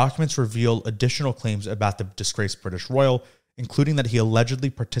 The documents reveal additional claims about the disgraced British royal, including that he allegedly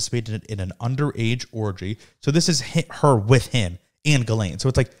participated in an underage orgy. So this is her with him and Ghislaine. So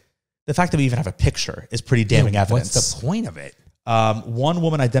it's like the fact that we even have a picture is pretty damning evidence. What's the point of it? One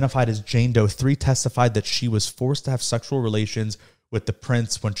woman identified as Jane Doe 3 testified that she was forced to have sexual relations with the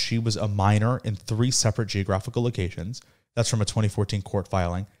prince when she was a minor in 3 separate geographical locations. That's from a 2014 court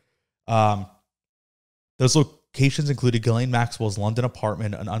filing. Those locations included Ghislaine Maxwell's London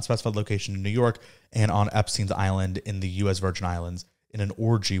apartment, an unspecified location in New York, and on Epstein's Island in the U.S. Virgin Islands in an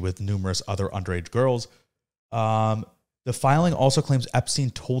orgy with numerous other underage girls. The filing also claims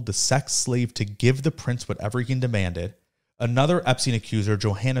Epstein told the sex slave to give the prince whatever he demanded. Another Epstein accuser,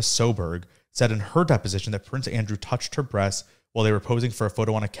 Johanna Soberg, said in her deposition that Prince Andrew touched her breasts while they were posing for a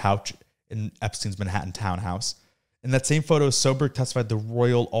photo on a couch in Epstein's Manhattan townhouse. In that same photo, Soberg testified the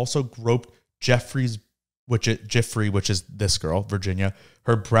royal also groped Jeffrey, which is this girl, Virginia,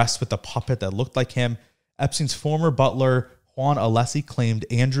 her breasts with a puppet that looked like him. Epstein's former butler, Juan Alessi, claimed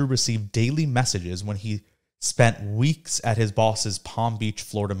Andrew received daily messages when he spent weeks at his boss's Palm Beach,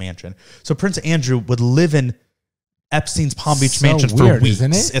 Florida mansion. So Prince Andrew would live in Epstein's Palm Beach mansion for weeks.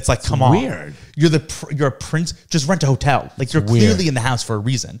 Isn't it? It's like, come on. Weird. You're a prince. Just rent a hotel. Like, you're clearly in the house for a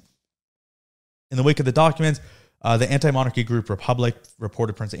reason. In the wake of the documents, the anti-monarchy group Republic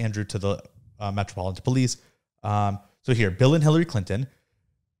reported Prince Andrew to the Metropolitan Police. So here, Bill and Hillary Clinton.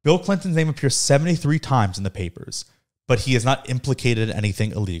 Bill Clinton's name appears 73 times in the papers, but he is not implicated in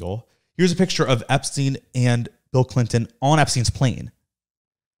anything illegal. Here's a picture of Epstein and Bill Clinton on Epstein's plane,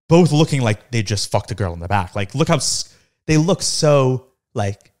 both looking like they just fucked a girl in the back. Like, look how they look so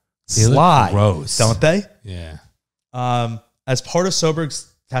like sly, look gross, don't they? Yeah. As part of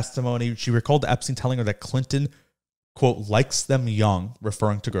Soberg's testimony, she recalled Epstein telling her that Clinton, quote, likes them young,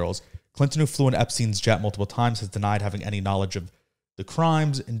 referring to girls. Clinton, who flew in Epstein's jet multiple times, has denied having any knowledge of the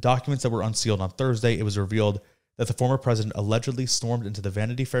crimes. In documents that were unsealed on Thursday, it was revealed that the former president allegedly stormed into the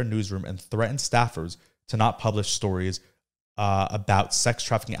Vanity Fair newsroom and threatened staffers to not publish stories about sex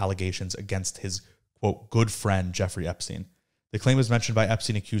trafficking allegations against his, quote, good friend, Jeffrey Epstein. The claim was mentioned by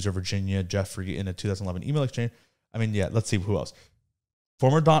Epstein accuser Virginia Jeffrey in a 2011 email exchange. I mean, yeah, let's see who else.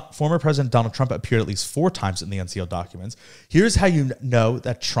 Former President Donald Trump appeared at least 4 times in the unsealed documents. Here's how you know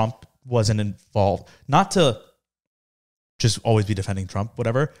that Trump wasn't involved. Not to just always be defending Trump,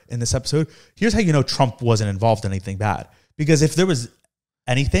 whatever, in this episode. Here's how you know Trump wasn't involved in anything bad. Because if there was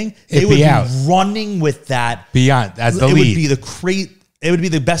anything, it would be running with that. Beyond, as the lead. It would be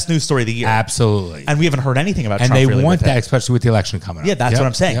the best news story of the year. Absolutely. And we haven't heard anything about Trump. And they want that, especially with the election coming up. Yeah, that's what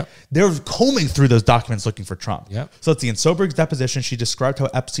I'm saying. Yep. They're combing through those documents looking for Trump. Yep. So let's see. In Soberg's deposition, she described how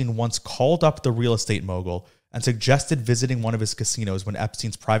Epstein once called up the real estate mogul and suggested visiting one of his casinos when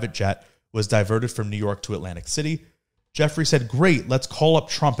Epstein's private jet was diverted from New York to Atlantic City. Jeffrey said, great, let's call up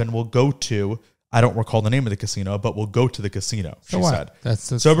Trump and we'll go to, I don't recall the name of the casino, but we'll go to the casino, she said.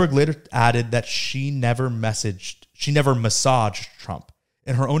 Soberg later added that she never massaged Trump.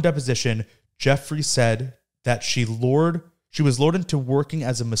 In her own deposition, Jeffrey said that she was lured into working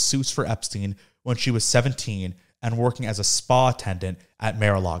as a masseuse for Epstein when she was 17 and working as a spa attendant at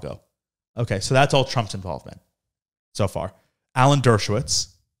Mar-a-Lago. Okay, so that's all Trump's involvement so far. Alan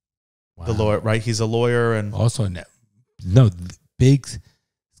Dershowitz, the lawyer, right? He's a lawyer and also big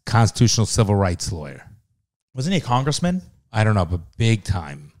constitutional civil rights lawyer. Wasn't he a congressman? I don't know, but big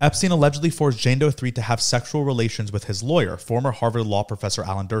time. Epstein allegedly forced Jane Doe 3 to have sexual relations with his lawyer, former Harvard law professor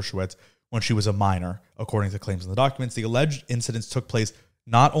Alan Dershowitz, when she was a minor, according to claims in the documents. The alleged incidents took place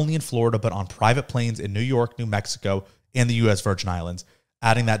not only in Florida, but on private planes in New York, New Mexico, and the U.S. Virgin Islands,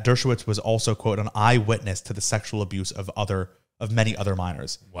 adding that Dershowitz was also, quote, an eyewitness to the sexual abuse of many other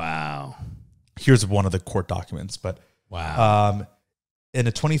minors. Wow. Here's one of the court documents, but wow. In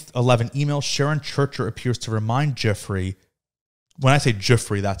a 2011 email, Sharon Churcher appears to remind Jeffrey, when I say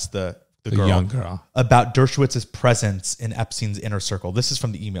Jeffrey, that's the girl, young girl, about Dershowitz's presence in Epstein's inner circle. This is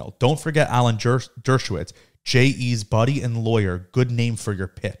from the email. Don't forget Alan Dershowitz, J.E.'s buddy and lawyer. Good name for your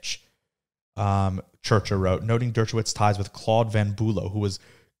pitch. Churcher wrote, noting Dershowitz's ties with Claude Van Bulow, who was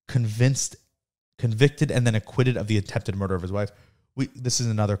convicted and then acquitted of the attempted murder of his wife. This is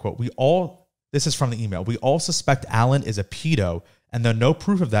another quote. This is from the email. We all suspect Alan is a pedo, and though no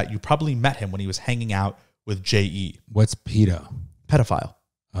proof of that, you probably met him when he was hanging out with J.E. What's pedo? Pedophile.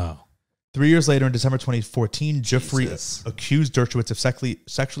 Oh. 3 years later, in December 2014, Jeffrey accused Dershowitz of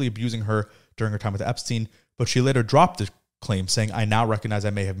sexually abusing her during her time with Epstein, but she later dropped the claim, saying, I now recognize I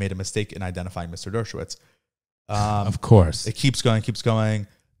may have made a mistake in identifying Mr. Dershowitz. Of course. It keeps going.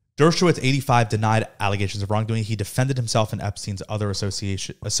 Dershowitz, 85, denied allegations of wrongdoing. He defended himself and Epstein's other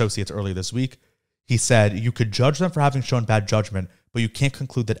associates earlier this week. He said, you could judge them for having shown bad judgment, but you can't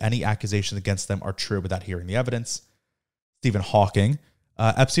conclude that any accusations against them are true without hearing the evidence. Stephen Hawking.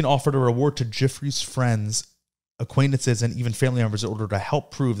 Epstein offered a reward to Jeffrey's friends, acquaintances, and even family members in order to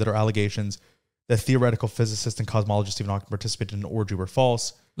help prove that her allegations that theoretical physicist and cosmologist Stephen Hawking participated in an orgy were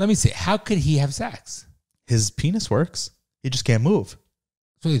false. Let me see. How could he have sex? His penis works. He just can't move.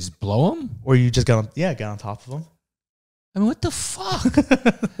 So you just blow him? Or you just get on top of him. I mean, what the fuck?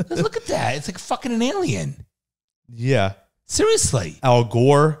 Look at that. It's like fucking an alien. Yeah. Seriously. Al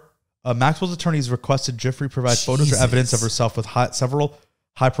Gore, Maxwell's attorneys requested Jeffrey provide photos or evidence of herself with several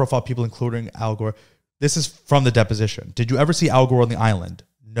high-profile people, including Al Gore. This is from the deposition. Did you ever see Al Gore on the island?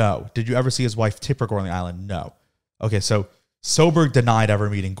 No. Did you ever see his wife Tipper Gore on the island? No. Okay, so Soberg denied ever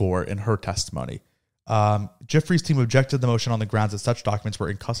meeting Gore in her testimony. Jeffrey's team objected to the motion on the grounds that such documents were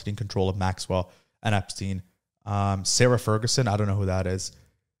in custody and control of Maxwell and Epstein. Sarah Ferguson, I don't know who that is,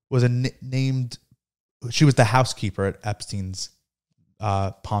 was named. She was the housekeeper at Epstein's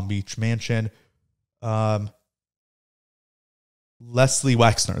Palm Beach mansion. Leslie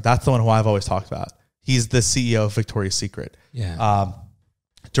Wexner, that's the one who I've always talked about. He's the CEO of Victoria's Secret. Yeah.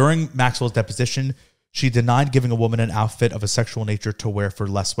 During Maxwell's deposition, she denied giving a woman an outfit of a sexual nature to wear for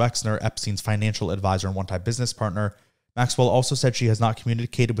Les Wexner, Epstein's financial advisor and one-time business partner. Maxwell also said she has not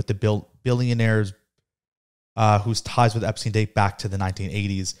communicated with the billionaires whose ties with Epstein date back to the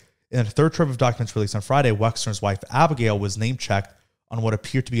 1980s. In a third trove of documents released on Friday, Wexner's wife, Abigail, was name-checked on what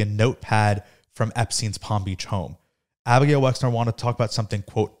appeared to be a notepad from Epstein's Palm Beach home. Abigail Wexner wanted to talk about something,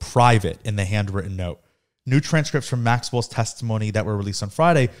 quote, private in the handwritten note. New transcripts from Maxwell's testimony that were released on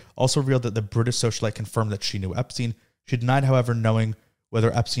Friday also revealed that the British socialite confirmed that she knew Epstein. She denied, however, knowing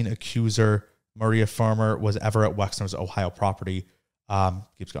whether Epstein accuser Maria Farmer was ever at Wexner's Ohio property.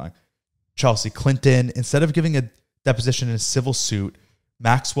 Keeps going. Chelsea Clinton. Instead of giving a deposition in a civil suit,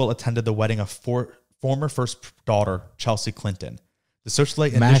 Maxwell attended the wedding of former first daughter, Chelsea Clinton. The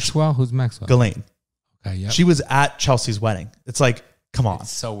socialite... Maxwell? Who's Maxwell? Ghislaine. Okay, yeah. She was at Chelsea's wedding. It's like, come on. It's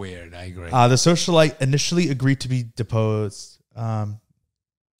so weird. I agree. The socialite initially agreed to be deposed.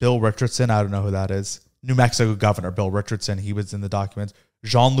 Bill Richardson, I don't know who that is. New Mexico governor, Bill Richardson. He was in the documents.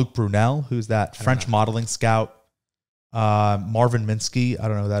 Jean-Luc Brunel, who's that French modeling scout. Marvin Minsky, I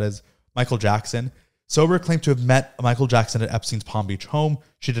don't know who that is. Michael Jackson. Sober claimed to have met Michael Jackson at Epstein's Palm Beach home.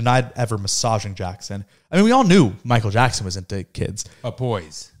 She denied ever massaging Jackson. I mean, we all knew Michael Jackson was into kids.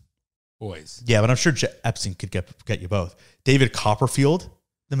 Boys. Yeah, but I'm sure Epstein could get you both. David Copperfield,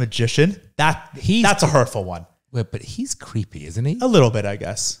 the magician. That's a hurtful one. Wait, but he's creepy, isn't he? A little bit, I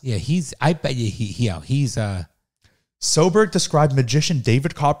guess. Yeah, I bet you he's Soberg described magician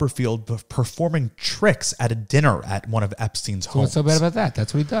David Copperfield performing tricks at a dinner at one of Epstein's homes. What's so bad about that?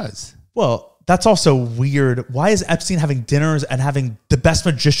 That's what he does. Well, that's also weird. Why is Epstein having dinners and having the best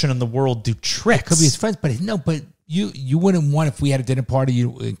magician in the world do tricks? It could be his friends, but no, but you wouldn't want, if we had a dinner party,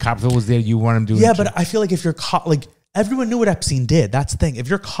 and Copperfield was there, you want him doing. Yeah, but I feel like if you're like, everyone knew what Epstein did. That's the thing. If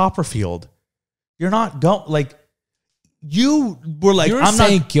you're Copperfield, you're not going like. You were like, you're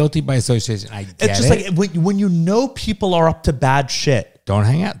saying guilty by association. I get it's just it. Like when you know people are up to bad shit. Don't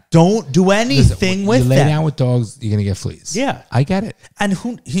hang out. Don't do anything with them. You lay down with dogs, you're gonna get fleas. Yeah, I get it. And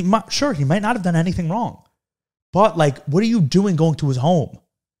he might not have done anything wrong, but like, what are you doing going to his home?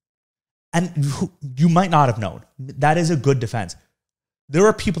 And you might not have known. That is a good defense. There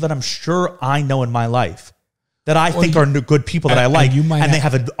are people that I'm sure I know in my life that I think are good people that I like, and they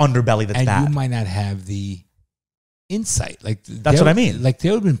have an underbelly that's bad. And you might not have the insight. Like that's what I mean. Like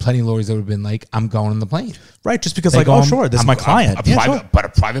there would have been plenty of lawyers that would have been like, I'm going on the plane. Right, just because like, oh sure, this is my client. But a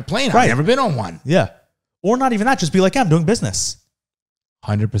private plane. Right. I've never been on one. Yeah. Or not even that, just be like, yeah, I'm doing business.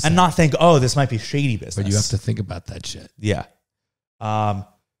 100%. And not think, oh, this might be shady business. But you have to think about that shit. Yeah. So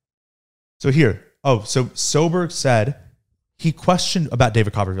Soberg said he questioned about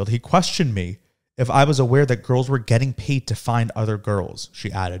David Copperfield. He questioned me if I was aware that girls were getting paid to find other girls,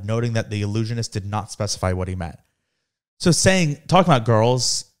 she added, noting that the illusionist did not specify what he meant. So talking about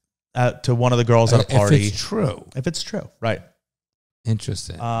girls to one of the girls at a party. If it's true. Right.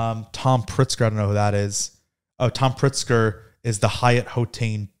 Interesting. Tom Pritzker, I don't know who that is. Oh, Tom Pritzker is the Hyatt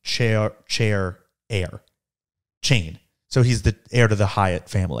Hotel chair heir chain. So he's the heir to the Hyatt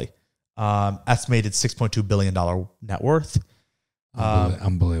family. Estimated $6.2 billion net worth.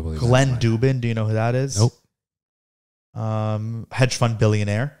 Unbelievable. Glenn Dubin, do you know who that is? Nope. Hedge fund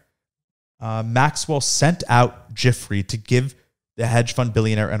billionaire. Maxwell sent out Jeffrey to give the hedge fund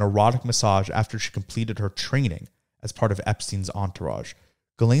billionaire an erotic massage after she completed her training as part of Epstein's entourage.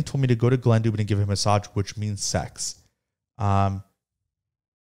 Ghislaine told me to go to Glenn Dubin and give him a massage, which means sex. Dubin's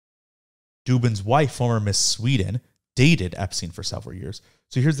wife, former Miss Sweden, dated Epstein for several years.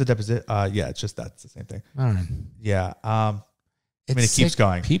 So here's the deposit. It's the same thing. I don't know. Yeah. It keeps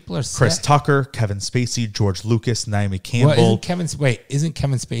going. People are Chris sick. Tucker, Kevin Spacey, George Lucas, Naomi Campbell. Well, isn't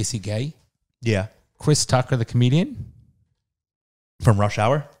Kevin Spacey gay? Yeah. Chris Tucker, the comedian? From Rush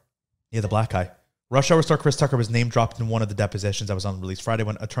Hour? Yeah, the black guy. Rush Hour star Chris Tucker was name dropped in one of the depositions that was on release Friday.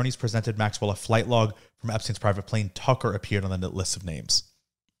 When attorneys presented Maxwell a flight log from Epstein's private plane, Tucker appeared on the list of names.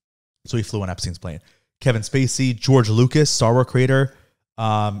 So he flew on Epstein's plane. Kevin Spacey, George Lucas, Star Wars creator,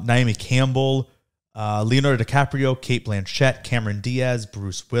 Naomi Campbell, Leonardo DiCaprio, Cate Blanchett, Cameron Diaz,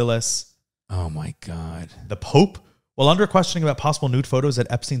 Bruce Willis. Oh my God. The Pope. While under questioning about possible nude photos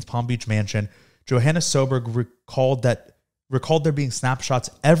at Epstein's Palm Beach mansion, Johannes Soberg recalled there being snapshots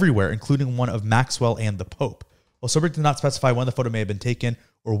everywhere, including one of Maxwell and the Pope. While Soberg did not specify when the photo may have been taken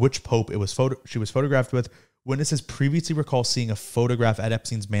or which Pope she was photographed with, witnesses previously recall seeing a photograph at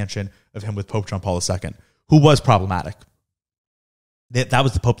Epstein's mansion of him with Pope John Paul II, who was problematic. That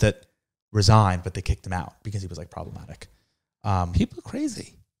was the Pope that resigned, but they kicked him out because he was like problematic. People are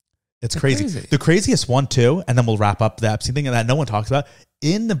crazy. It's crazy. The craziest one too, and then we'll wrap up the Epstein thing that no one talks about.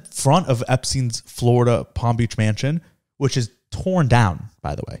 In the front of Epstein's Florida Palm Beach mansion, which is torn down,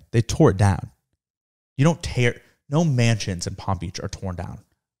 by the way. They tore it down. You don't tear... No mansions in Palm Beach are torn down.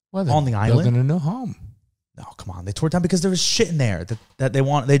 Well, on the island. Building a new home. No, come on. They tore it down because there was shit in there that they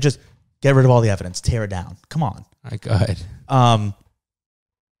want. They just get rid of all the evidence, tear it down. Come on. All right, go ahead.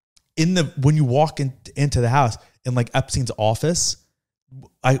 When you walk into the house, in like Epstein's office,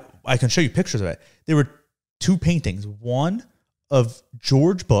 I can show you pictures of it. There were two paintings. One of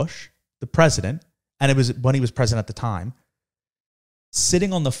George Bush, the president, and it was when he was president at the time,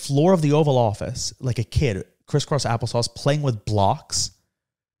 sitting on the floor of the Oval Office like a kid, crisscross applesauce, playing with blocks,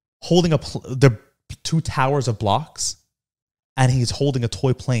 holding the two towers of blocks, and he's holding a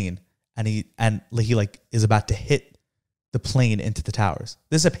toy plane, and he like is about to hit the plane into the towers.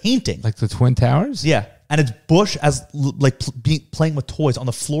 This is a painting, like the Twin Towers. Yeah, and it's Bush as like playing with toys on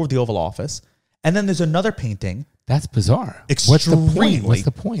the floor of the Oval Office, and then there's another painting. That's bizarre. What's the point? What's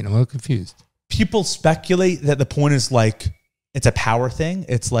the point? I'm a little confused. People speculate that the point is like it's a power thing.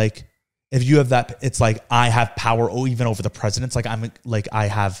 It's like if you have that, it's like I have power even over the presidents. Like I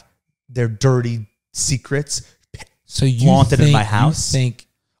have their dirty secrets flaunted in my house.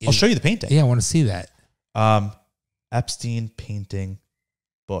 I'll show you the painting. Yeah, I want to see that. Epstein painting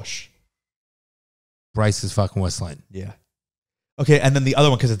Bush. Bryce is fucking whistling. Yeah. Okay, and then the other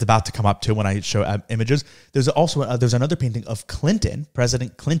one, because it's about to come up too when I show images. There's also there's another painting of Clinton,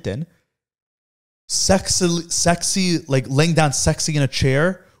 President Clinton, sexy, like laying down sexy in a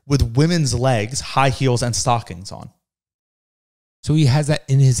chair with women's legs, high heels, and stockings on. So he has that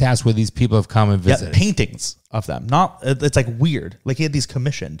in his house where these people have come and visited. Yeah, paintings of them. It's like weird. Like he had these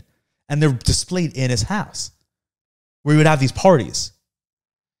commissioned, and they're displayed in his house, where he would have these parties.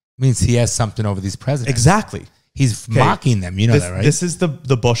 Means he has something over these presidents. Exactly. He's mocking them. You know that, right? This is the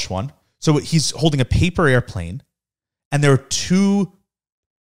Bush one. So he's holding a paper airplane, and there are two.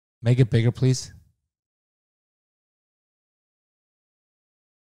 Make it bigger, please.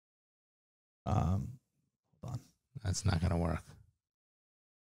 Hold on. That's not going to work.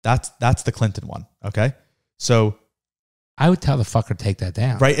 That's the Clinton one. Okay. So I would tell the fucker to take that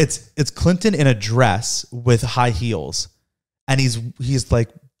down. Right. It's Clinton in a dress with high heels, and he's like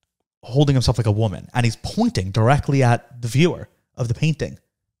holding himself like a woman, and he's pointing directly at the viewer of the painting.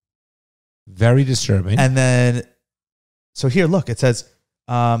 Very disturbing. And then, so here, look, it says,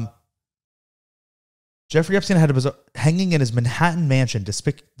 Jeffrey Epstein had a hanging in his Manhattan mansion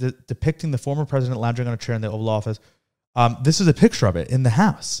depicting the former president lounging on a chair in the Oval Office. This is a picture of it in the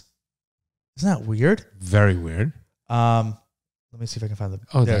house. Isn't that weird? Very weird. Let me see if I can find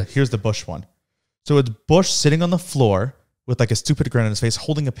here's the Bush one. So it's Bush sitting on the floor with like a stupid grin on his face,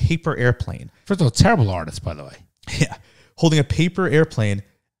 holding a paper airplane. First of all, terrible artist, by the way. Yeah. Holding a paper airplane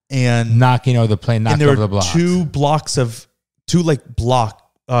and knocking over the plane, knocking over the blocks.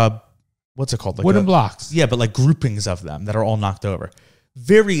 What's it called? Like wooden blocks. Yeah, but like groupings of them that are all knocked over.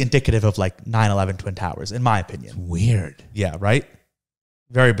 Very indicative of like 9/11 Twin Towers, in my opinion. It's weird. Yeah, right?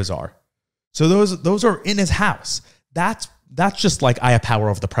 Very bizarre. So those are in his house. That's just like I have power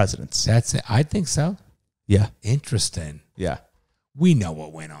over the presidents. That's it. I think so. Yeah. Interesting. Yeah. We know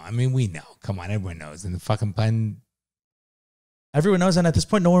what went on. I mean, we know. Come on, everyone knows. And the fucking plan. Everyone knows, and at this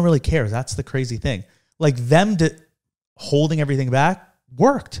point, no one really cares. That's the crazy thing. Like them holding everything back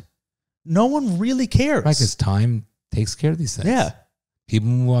worked. No one really cares. Right, because time takes care of these things. Yeah. People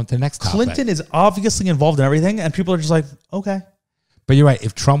move on to the next topic. Clinton is obviously involved in everything, and people are just like, okay. But you're right.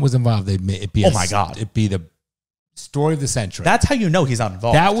 If Trump was involved, it'd be oh my God. It'd be the story of the century. That's how you know he's not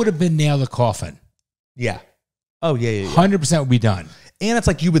involved. That would have been nailed the coffin. Yeah. Oh, yeah. 100% would be done. And it's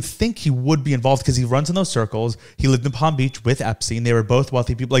like you would think he would be involved because he runs in those circles. He lived in Palm Beach with Epstein. They were both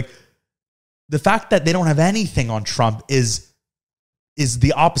wealthy people. Like the fact that they don't have anything on Trump is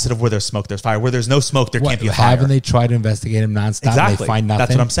the opposite of where there's smoke, there's fire. Where there's no smoke, there can't be a fire. Haven't they tried to investigate him nonstop? Exactly. They find nothing.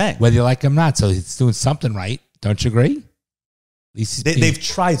 That's what I'm saying. Whether you like him or not. So he's doing something right. Don't you agree? At least they've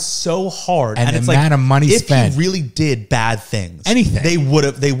tried so hard, and it's the amount of money if spent. If he really did bad things, anything, they would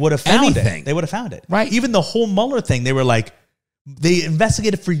have found anything. it. They would have found it. Right. Even the whole Mueller thing, they were like, They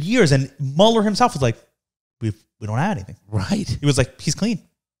investigated for years, and Mueller himself was like, we don't have anything. Right. He was like, he's clean.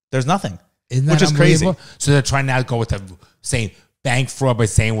 There's nothing. Isn't that which is crazy. So they're trying now to go with saying bank fraud by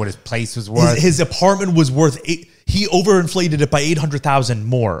saying what his place was worth. His apartment was worth he overinflated it by $800,000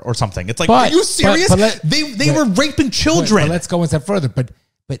 more or something. It's like, are you serious? They were raping children. But let's go one step further. But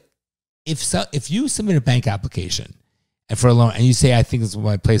if you submit a bank application and for a loan and you say, I think this is what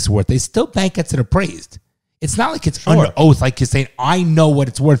my place is worth, they still bank gets it appraised. It's not like it's under oath, like you're saying, I know what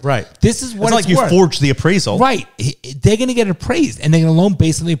it's worth. Right. This is what it's like worth. You forged the appraisal. Right. They're going to get it appraised, and they're going to loan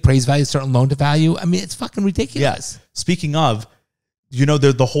based on the appraised value, certain loan to value. I mean, it's fucking ridiculous. Yes. Speaking of,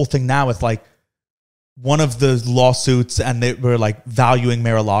 the whole thing now with like one of the lawsuits, and they were like valuing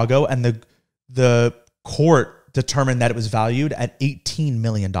Mar-a-Lago, and the court determined that it was valued at $18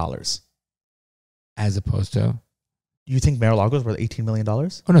 million. As opposed to? You think Mar-a-Lago is worth $18 million? Oh,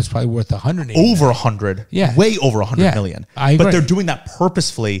 no, it's probably worth $180 over 100. Yeah. Way over 100 million. I agree. But they're doing that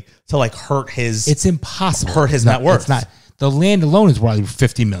purposefully to like hurt his... It's impossible. Hurt his net worth. It's not. The land alone is probably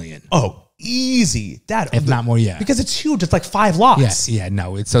 $50 million. Oh, easy. If not more, yeah. Because it's huge. It's like 5 lots. Yeah,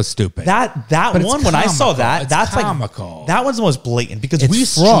 no, it's so stupid. That one, when I saw that, that's comical. Like... That one's the most blatant because it's we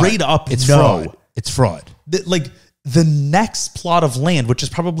fraud. Straight up it's know... Fraud. It's fraud. The next plot of land, which is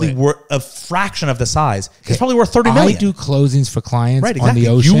probably worth a fraction of the size, is probably worth $30 million. I do closings for clients on the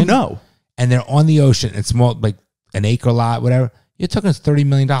ocean. And they're on the ocean. It's more like an acre lot, whatever. You're talking $30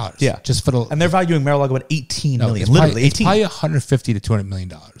 million. Yeah. Just for the... And they're valuing Mar-a-Lago at $18 million. Literally, it's probably $150 to $200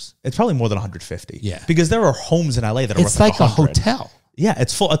 million. It's probably more than $150. Yeah. Because there are homes in LA that are worth like a hotel. Yeah,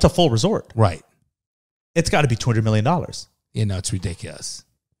 it's full. It's a full resort. Right. It's got to be $200 million. It's ridiculous.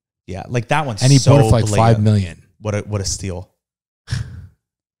 Yeah, like that one's and he bought it for like $5 million. What a steal.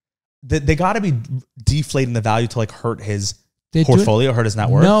 They got to be deflating the value to like hurt his portfolio, hurt his net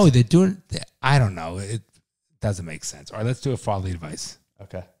worth. No, they're doing. I don't know. It doesn't make sense. All right, let's do a fatherly advice.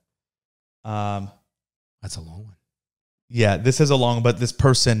 Okay. That's a long one. Yeah, this is a long one, but this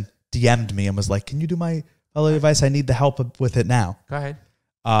person DM'd me and was like, "Can you do my fatherly advice? I need the help with it now." Go ahead.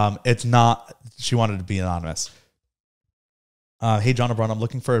 It's not. She wanted to be anonymous. Hey, Jon and Bron, I'm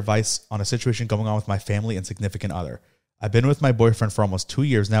looking for advice on a situation going on with my family and significant other. I've been with my boyfriend for almost 2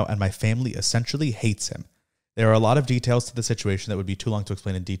 years now, and my family essentially hates him. There are a lot of details to the situation that would be too long to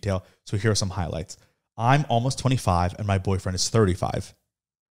explain in detail, so here are some highlights. I'm almost 25, and my boyfriend is 35.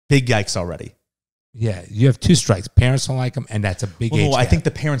 Big yikes already. Yeah, you have 2 strikes. Parents don't like him, and that's a big age gap. I think the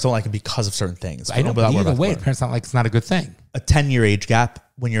parents don't like him because of certain things. I know, but either way, parents don't like it's not a good thing. A 10-year age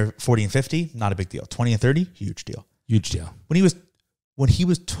gap when you're 40 and 50, not a big deal. 20 and 30, huge deal. Huge deal. When he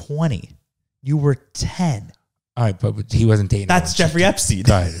was 20, you were 10. All right, but he wasn't dating. That's Jeffrey Epstein.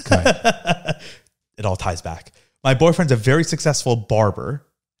 Go ahead. It all ties back. My boyfriend's a very successful barber.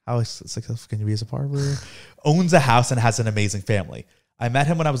 How successful can you be as a barber? Owns a house and has an amazing family. I met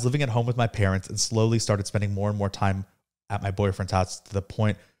him when I was living at home with my parents and slowly started spending more and more time at my boyfriend's house to the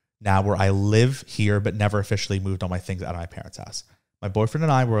point now where I live here but never officially moved all my things out of my parents' house. My boyfriend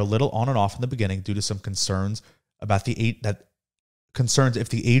and I were a little on and off in the beginning due to some concerns about concerns if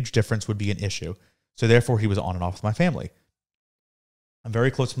the age difference would be an issue. So therefore, he was on and off with my family. I'm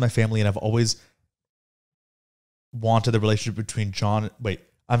very close with my family, and I've always wanted the relationship between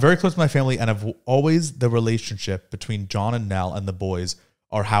I'm very close with my family, and I've always the relationship between Jon and Nell and the boys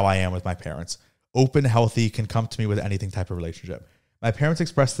are how I am with my parents. Open, healthy, can come to me with anything type of relationship. My parents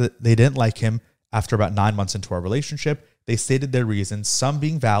expressed that they didn't like him after about 9 months into our relationship. They stated their reasons, some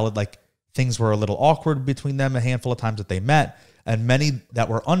being valid, like things were a little awkward between them a handful of times that they met, and many that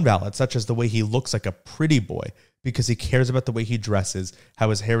were unvalid, such as the way he looks like a pretty boy because he cares about the way he dresses, how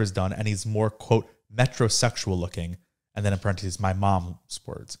his hair is done, and he's more, quote, metrosexual looking, and then in parentheses, my mom's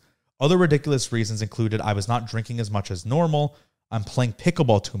words. Other ridiculous reasons included I was not drinking as much as normal, I'm playing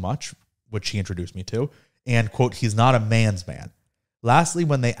pickleball too much, which he introduced me to, and, quote, he's not a man's man. Lastly,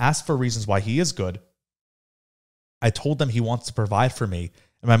 when they asked for reasons why he is good, I told them he wants to provide for me,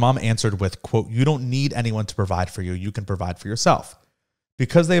 and my mom answered with, quote, you don't need anyone to provide for you. You can provide for yourself.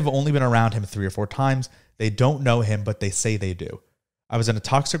 Because they've only been around him 3 or 4 times, they don't know him, but they say they do. I was in a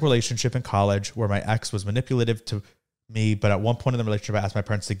toxic relationship in college where my ex was manipulative to me, but at one point in the relationship, I asked my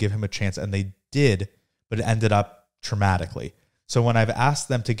parents to give him a chance, and they did, but it ended up traumatically. So when I've asked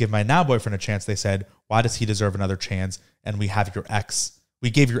them to give my now boyfriend a chance, they said, why does he deserve another chance? And we gave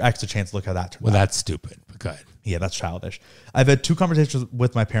your ex a chance. Look how that turned out. Well, that's stupid, but good. Yeah, that's childish. I've had 2 conversations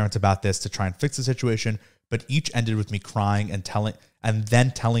with my parents about this to try and fix the situation, but each ended with me crying and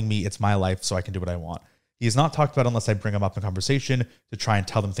then telling me it's my life so I can do what I want. He is not talked about unless I bring him up in conversation to try and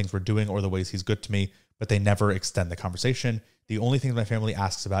tell them things we're doing or the ways he's good to me, but they never extend the conversation. The only thing my family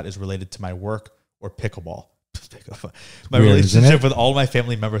asks about is related to my work or pickleball. My relationship with all my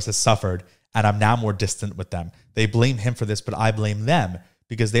family members has suffered, and I'm now more distant with them. They blame him for this, but I blame them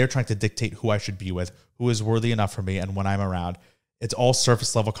because they are trying to dictate who I should be with, who is worthy enough for me, and when I'm around. It's all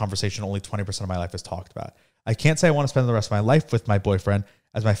surface level conversation. Only 20% of my life is talked about. I can't say I want to spend the rest of my life with my boyfriend,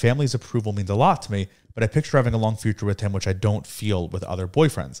 as my family's approval means a lot to me, but I picture having a long future with him, which I don't feel with other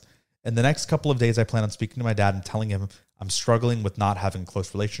boyfriends. In the next couple of days, I plan on speaking to my dad and telling him I'm struggling with not having a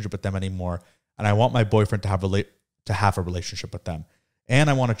close relationship with them anymore, and I want my boyfriend to have a relationship with them. And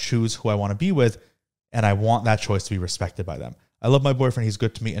I want to choose who I want to be with, and I want that choice to be respected by them. I love my boyfriend. He's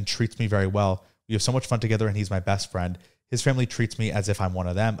good to me and treats me very well. We have so much fun together, and he's my best friend. His family treats me as if I'm one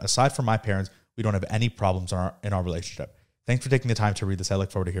of them. Aside from my parents, we don't have any problems in our relationship. Thanks for taking the time to read this. I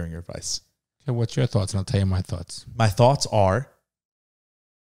look forward to hearing your advice. Okay, what's your thoughts? And I'll tell you my thoughts. My thoughts are,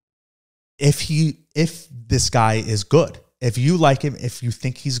 if this guy is good, if you like him, if you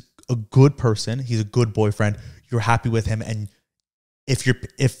think he's a good person, he's a good boyfriend, you're happy with him, and if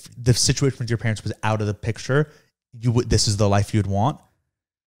the situation with your parents was out of the picture, this is the life you'd want,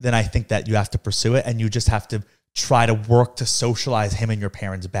 then I think that you have to pursue it, and you just have to try to work to socialize him and your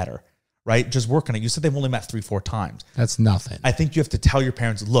parents better, right? Just work on it. You said they've only met 3-4 times. That's nothing. I think you have to tell your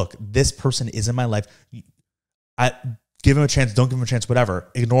parents, look, this person is in my life. Give him a chance, don't give him a chance, whatever.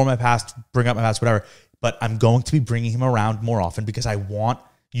 Ignore my past, bring up my past, whatever. But I'm going to be bringing him around more often because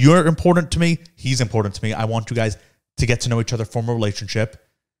you're important to me. He's important to me. I want you guys to get to know each other, form a relationship,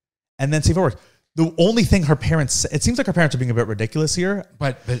 and then see if it works. The only thing it seems like her parents are being a bit ridiculous here,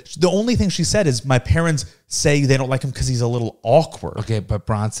 but the only thing she said is my parents say they don't like him because he's a little awkward. Okay, but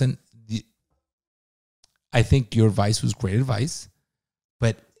Bronson, I think your advice was great advice,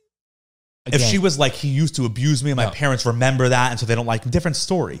 but again, if she was like, he used to abuse me and my parents remember that and so they don't like him, different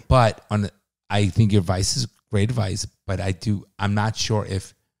story. But I think your advice is great advice, but I'm not sure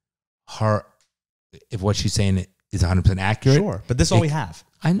if what she's saying is 100% accurate. Sure, but this is all we have.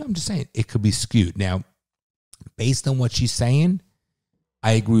 I know, I'm just saying, it could be skewed. Now, based on what she's saying,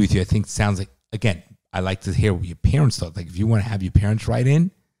 I agree with you. I think it sounds like, again, I like to hear what your parents thought. Like, if you want to have your parents write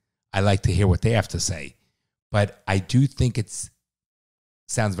in, I like to hear what they have to say. But I do think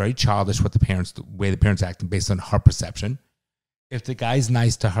sounds very childish the way the parents acting based on her perception. If the guy's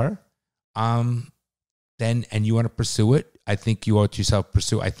nice to her, then, and you want to pursue it, I think you ought to yourself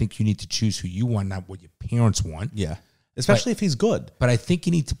pursue. I think you need to choose who you want, not what your parents want. Yeah. Especially if he's good. But I think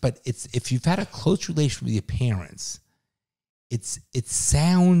you need to, if you've had a close relation with your parents, it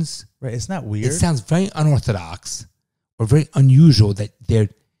sounds, right. Isn't that weird? It sounds very unorthodox or very unusual that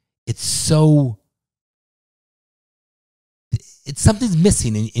it's something's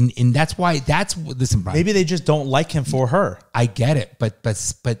missing. And that's why, listen, Brian. Maybe they just don't like him for her. I get it. But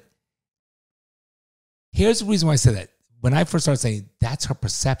here's the reason why I said that. When I first started saying that's her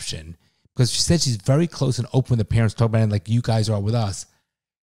perception, because she said she's very close and open with the parents, talk about it like you guys are with us.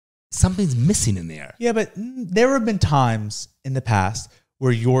 Something's missing in there. Yeah, but there have been times in the past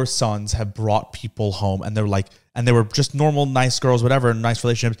where your sons have brought people home and they were just normal, nice girls, whatever, nice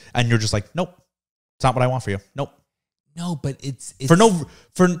relationships, and you're just like, nope, it's not what I want for you. Nope. No, but it's for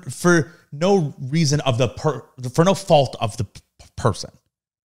no reason for no fault of the person,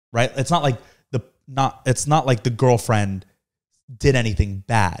 right? It's not like the girlfriend did anything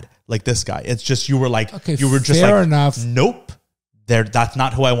bad like this guy. It's just you were like, okay, you were just fair like, enough. Nope, that's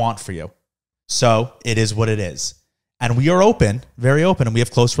not who I want for you. So it is what it is, and we are open, very open, and we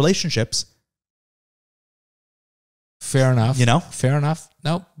have close relationships. Fair enough. Fair enough.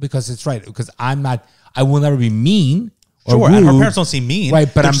 No, because it's right. Because I will never be mean. Or sure, rude, and her parents don't seem mean, right?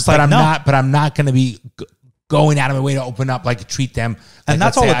 But I'm not going to be going out of my way to open up, like treat them. Like, and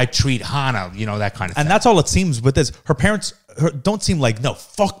that's all. I treat Hannah, that kind of thing. And that's all it seems with this. Her parents don't seem like, no,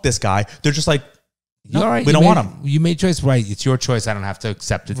 fuck this guy. They're just like, no, right. We don't want him. You made choice, right? It's your choice. I don't have to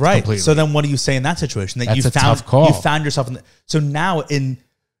accept it, right? Completely. So then, what do you say in that situation? That that's tough call. You found yourself in. So now in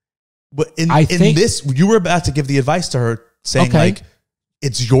this, you were about to give the advice to her, saying like,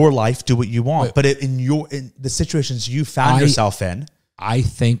 it's your life, do what you want. But in the situations you found yourself in, I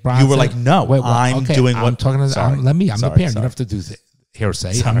think, Bronson, you were like, no, I'm doing what I'm talking to. Sorry. I'm the parent. Sorry. You don't have to do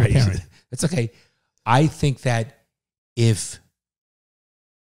hearsay. Sorry. I'm the parent. It's okay. I think that if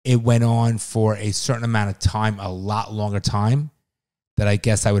it went on for a certain amount of time, a lot longer time, that I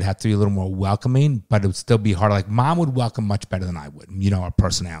guess I would have to be a little more welcoming, but it would still be hard. Like, mom would welcome much better than I would, our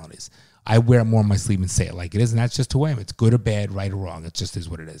personalities. I wear it more on my sleeve and say it like it is, and that's just who I am. It's good or bad, right or wrong. It just is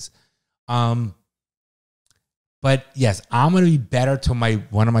what it is. But yes, I'm going to be better to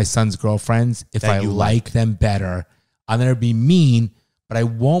one of my son's girlfriends if I like them better. I'm going to be mean, but I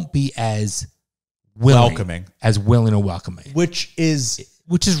won't be as willing or welcoming. Which is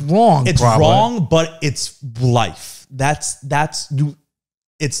which is wrong. It's probably. wrong, but it's life.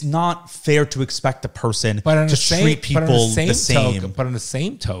 It's not fair to expect a person to treat people the same. But on the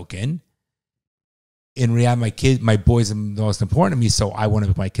same token, in reality, my boys are the most important to me, so I want to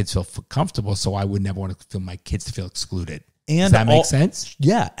make my kids feel comfortable, so I would never want to feel my kids to feel excluded. Does that make sense?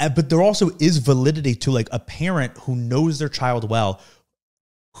 Yeah, but there also is validity to like a parent who knows their child well,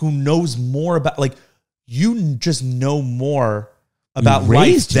 who knows more about, like, you just know more about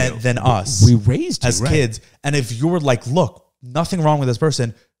life than us. We raised you as kids. And if you're like, look, nothing wrong with this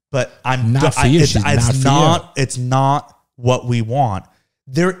person, but I'm not for you. It's not what we want.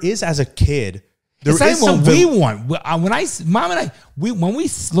 There is, as a kid, there is what we want. When we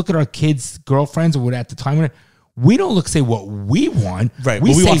look at our kids' girlfriends or at the time, we don't say what we want. Right.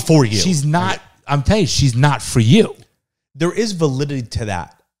 We want for you. She's not. I'm telling you, she's not for you. There is validity to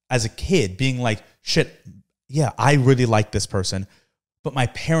that as a kid, being like, shit, yeah, I really like this person, but my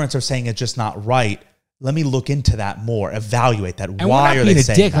parents are saying it's just not right. Let me look into that more, evaluate that. And why are they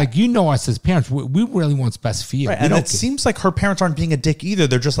saying dick. that? Like, you know us as parents, we really want what's best for you. Right. And it seems like her parents aren't being a dick either.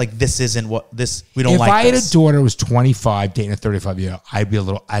 They're just like, this isn't what this, we don't like this. If I had a daughter who was 25 dating a 35-year-old, I'd be a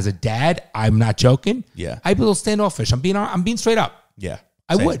little, as a dad, I'm not joking. Yeah. I'd be a little standoffish. I'm being straight up. Yeah.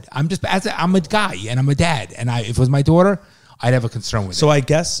 I would. I'm a guy and I'm a dad. And if it was my daughter, I'd have a concern with it. So I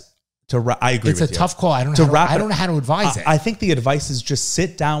guess I agree with you. It's a tough call. I don't know how to advise it. I think the advice is just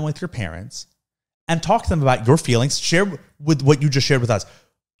sit down with your parents and talk to them about your feelings. Share with what you just shared with us.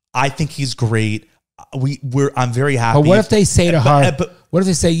 I think he's great. I'm very happy. But what if they say to her, what if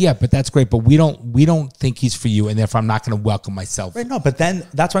they say, yeah, but that's great, but we don't think he's for you, and therefore I'm not going to welcome myself. Right, no, but then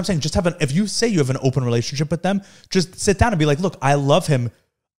that's what I'm saying. Just if you say you have an open relationship with them, just sit down and be like, look, I love him.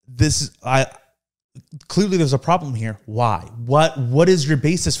 Clearly there's a problem here. Why? What is your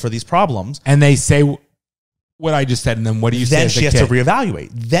basis for these problems? And they say what I just said, and then what do you say? Then she has to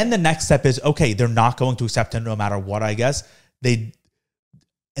reevaluate. Then the next step is, okay, they're not going to accept him no matter what, I guess. But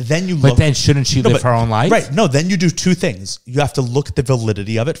then shouldn't she live her own life? Right. No, then you do two things. You have to look at the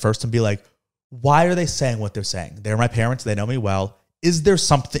validity of it first and be like, why are they saying what they're saying? They're my parents. They know me well. Is there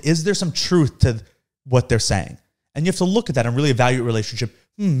some truth to what they're saying? And you have to look at that and really evaluate relationship.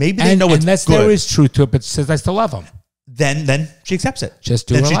 Maybe they know what's good. There is truth to it, but she says, I still love him. Then she accepts it. Just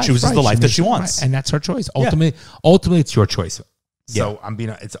do then her she life. chooses the life that she wants. Right. And that's her choice. Ultimately, it's your choice. So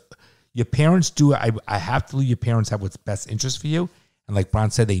it's your parents do. I have to believe your parents have what's best interest for you. And like Bron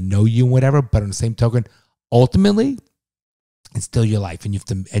said, they know you and whatever, but on the same token, ultimately, it's still your life and you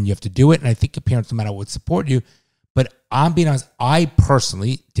have to do it. And I think your parents, no matter what, support you. But I'm being honest, I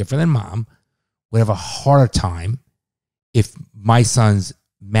personally, different than mom, would have a harder time if my sons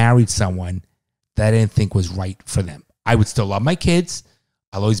married someone that I didn't think was right for them. I would still love my kids.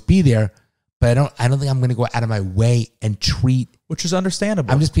 I'll always be there, but I don't think I'm going to go out of my way and treat, which is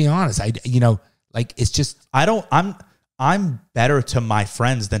understandable. I'm just being honest. It's just I'm better to my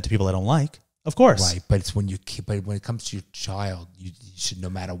friends than to people I don't like. Of course. Right, but it's when it comes to your child, you should,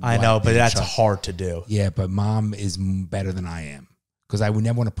 no matter what. I know, but that's hard to do. Yeah, but mom is better than I am because I would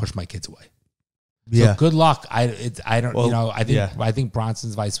never want to push my kids away. Yeah. So good luck. I think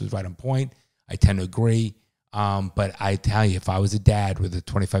Bronson's advice was right on point. I tend to agree. But I tell you, if I was a dad with a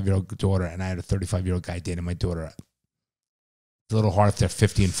 25-year-old daughter and I had a 35-year-old guy dating my daughter, it's a little hard if they're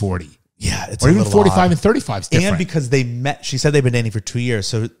 50 and 40. Yeah, it's or even 45 and 35 is different. And because they met, she said they've been dating for 2 years.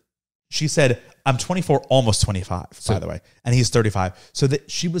 So she said, I'm 24, almost 25, by the way. And he's 35. So that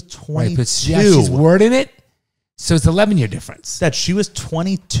she was 22. Right, but she's wording it. So it's 11-year difference. That she was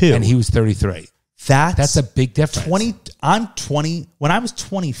 22. And he was 33. That's a big difference. I'm 20. When I was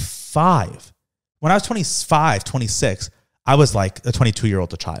 25, 26, I was like a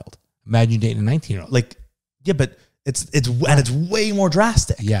 22-year-old child. Imagine dating a 19-year-old. Like, yeah, but it's way more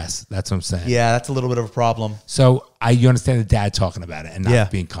drastic. Yes, that's what I'm saying. Yeah, that's a little bit of a problem. So you understand the dad talking about it and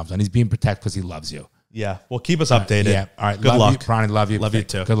not being comfortable. And he's being protected because he loves you. Yeah. Well, keep us updated. Yeah. All right. Good luck. Ronnie, love you. Love you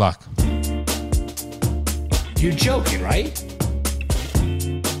too. Good luck. You're joking, right?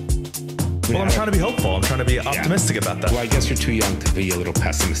 Well, I'm trying to be hopeful. I'm trying to be optimistic about that. Well, I guess you're too young to be a little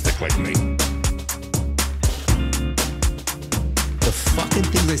pessimistic like me. The fucking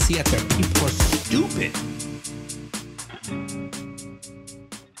things I see out there, people are stupid.